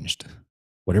gets changed.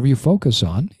 Whatever you focus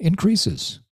on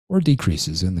increases or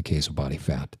decreases in the case of body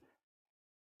fat.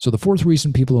 So the fourth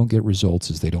reason people don't get results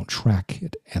is they don't track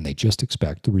it and they just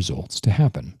expect the results to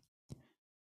happen.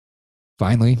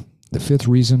 Finally, the fifth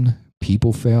reason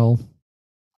people fail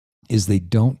is they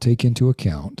don't take into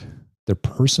account their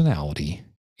personality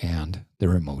and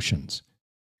their emotions.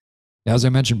 Now, as I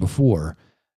mentioned before,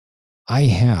 I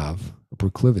have a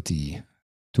proclivity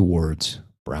towards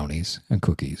brownies and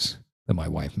cookies that my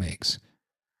wife makes.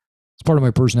 It's part of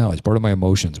my personality. It's part of my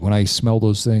emotions. When I smell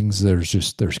those things,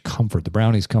 there's comfort. The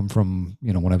brownies come from,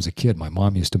 when I was a kid, my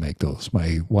mom used to make those.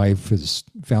 My wife has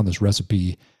found this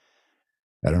recipe,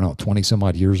 20 some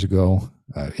odd years ago,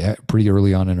 pretty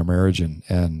early on in our marriage.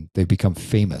 And they've become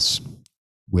famous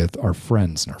with our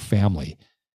friends and our family.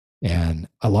 And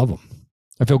I love them.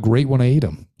 I feel great when I eat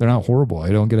them. They're not horrible.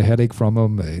 I don't get a headache from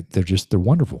them. They're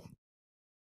wonderful.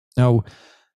 Now,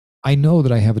 I know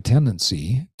that I have a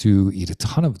tendency to eat a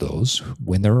ton of those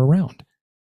when they're around.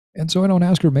 And so I don't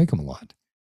ask her to make them a lot.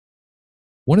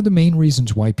 One of the main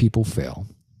reasons why people fail,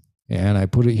 and I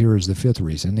put it here as the fifth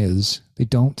reason, is they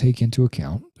don't take into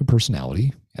account their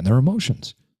personality and their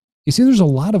emotions. You see, there's a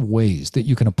lot of ways that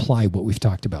you can apply what we've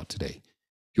talked about today.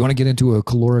 If you want to get into a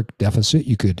caloric deficit,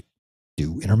 you could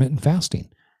do intermittent fasting.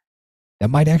 That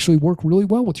might actually work really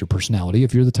well with your personality.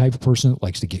 If you're the type of person that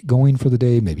likes to get going for the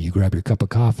day, maybe you grab your cup of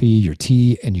coffee, your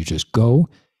tea, and you just go,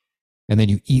 and then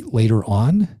you eat later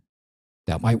on,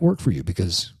 that might work for you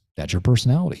because that's your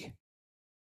personality.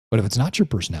 But if it's not your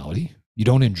personality, you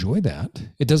don't enjoy that,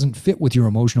 it doesn't fit with your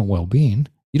emotional well-being,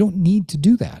 you don't need to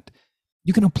do that.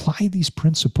 You can apply these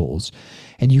principles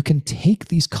and you can take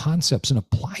these concepts and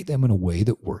apply them in a way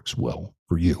that works well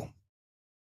for you.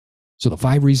 So the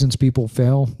 5 reasons people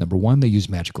fail: number 1, they use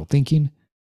magical thinking.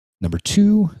 Number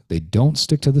 2, they don't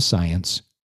stick to the science.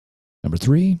 Number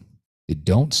 3, they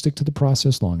don't stick to the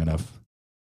process long enough.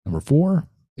 Number 4,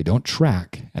 they don't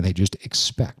track and they just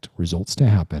expect results to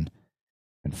happen.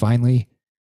 And finally,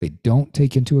 they don't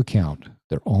take into account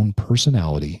their own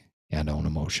personality and own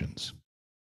emotions.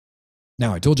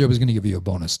 Now, I told you I was going to give you a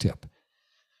bonus tip.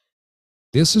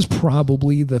 This is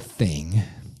probably the thing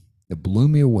that blew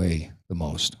me away the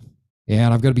most.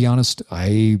 And I've got to be honest,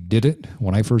 I did it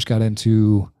when I first got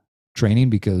into training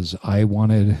because I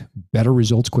wanted better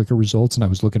results, quicker results, and I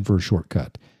was looking for a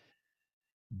shortcut.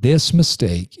 This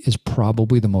mistake is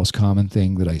probably the most common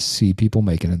thing that I see people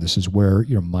making, and this is where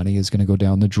your money is going to go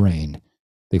down the drain.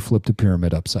 They flip the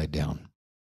pyramid upside down.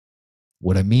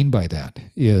 What I mean by that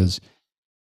is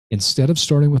instead of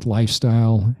starting with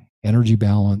lifestyle, energy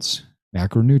balance,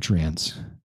 macronutrients,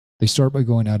 they start by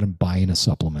going out and buying a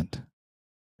supplement.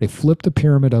 They flip the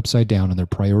pyramid upside down and their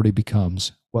priority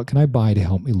becomes, what can I buy to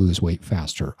help me lose weight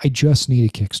faster? I just need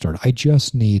a kickstart.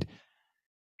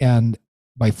 And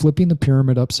by flipping the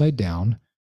pyramid upside down,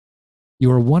 you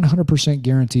are 100%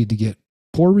 guaranteed to get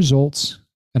poor results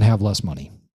and have less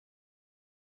money.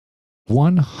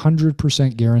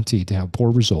 100% guaranteed to have poor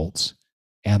results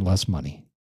and less money.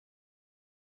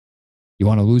 You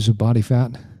want to lose the body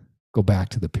fat? Go back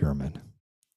to the pyramid.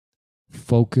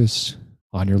 Focus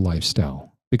on your lifestyle.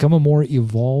 Become a more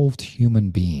evolved human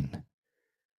being.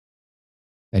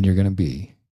 And you're going to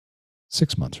be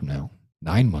 6 months from now,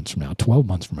 9 months from now, 12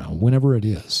 months from now, whenever it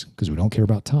is, because we don't care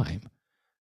about time,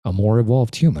 a more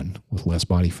evolved human with less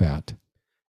body fat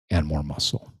and more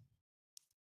muscle.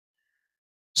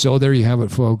 So there you have it,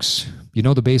 folks. You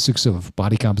know the basics of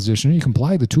body composition. You can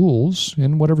apply the tools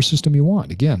in whatever system you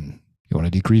want. Again, you want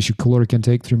to decrease your caloric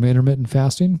intake through intermittent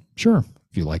fasting? Sure,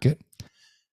 if you like it.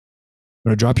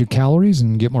 Want to drop your calories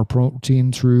and get more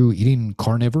protein through eating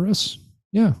carnivorous?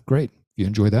 Yeah, great. If you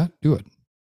enjoy that, do it.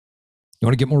 You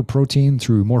want to get more protein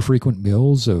through more frequent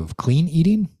meals of clean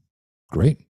eating?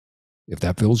 Great. If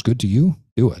that feels good to you,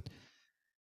 do it.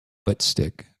 but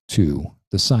stick to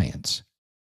the science.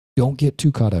 Don't get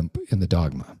too caught up in the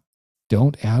dogma.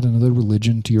 Don't add another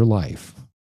religion to your life.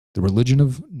 The religion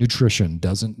of nutrition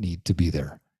doesn't need to be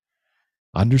there.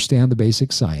 Understand the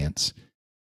basic science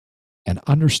and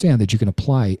understand that you can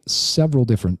apply several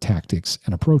different tactics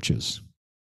and approaches.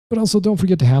 But also don't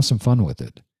forget to have some fun with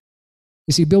it.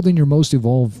 You see, building your most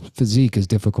evolved physique is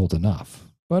difficult enough,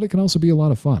 but it can also be a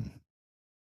lot of fun.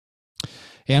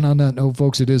 And on that note,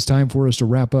 folks, it is time for us to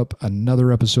wrap up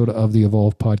another episode of the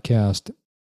Evolve Podcast.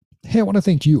 Hey, I want to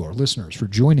thank you, our listeners, for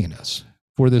joining us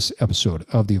for this episode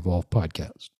of the Evolve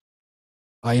Podcast.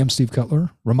 I am Steve Cutler,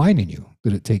 reminding you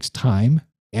that it takes time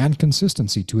and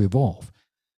consistency to evolve.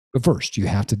 But first, you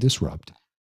have to disrupt.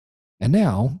 And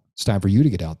now, it's time for you to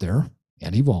get out there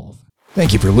and evolve.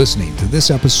 Thank you for listening to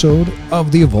this episode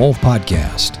of the Evolve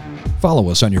Podcast. Follow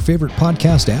us on your favorite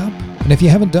podcast app, and if you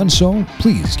haven't done so,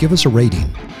 please give us a rating.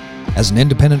 As an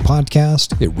independent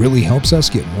podcast, it really helps us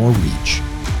get more reach.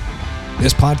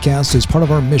 This podcast is part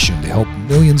of our mission to help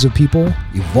millions of people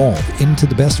evolve into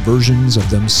the best versions of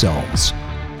themselves.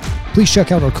 Please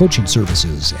check out our coaching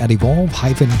services at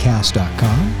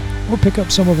evolve-cast.com or pick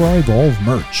up some of our Evolve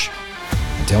merch.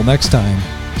 Until next time,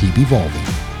 keep evolving.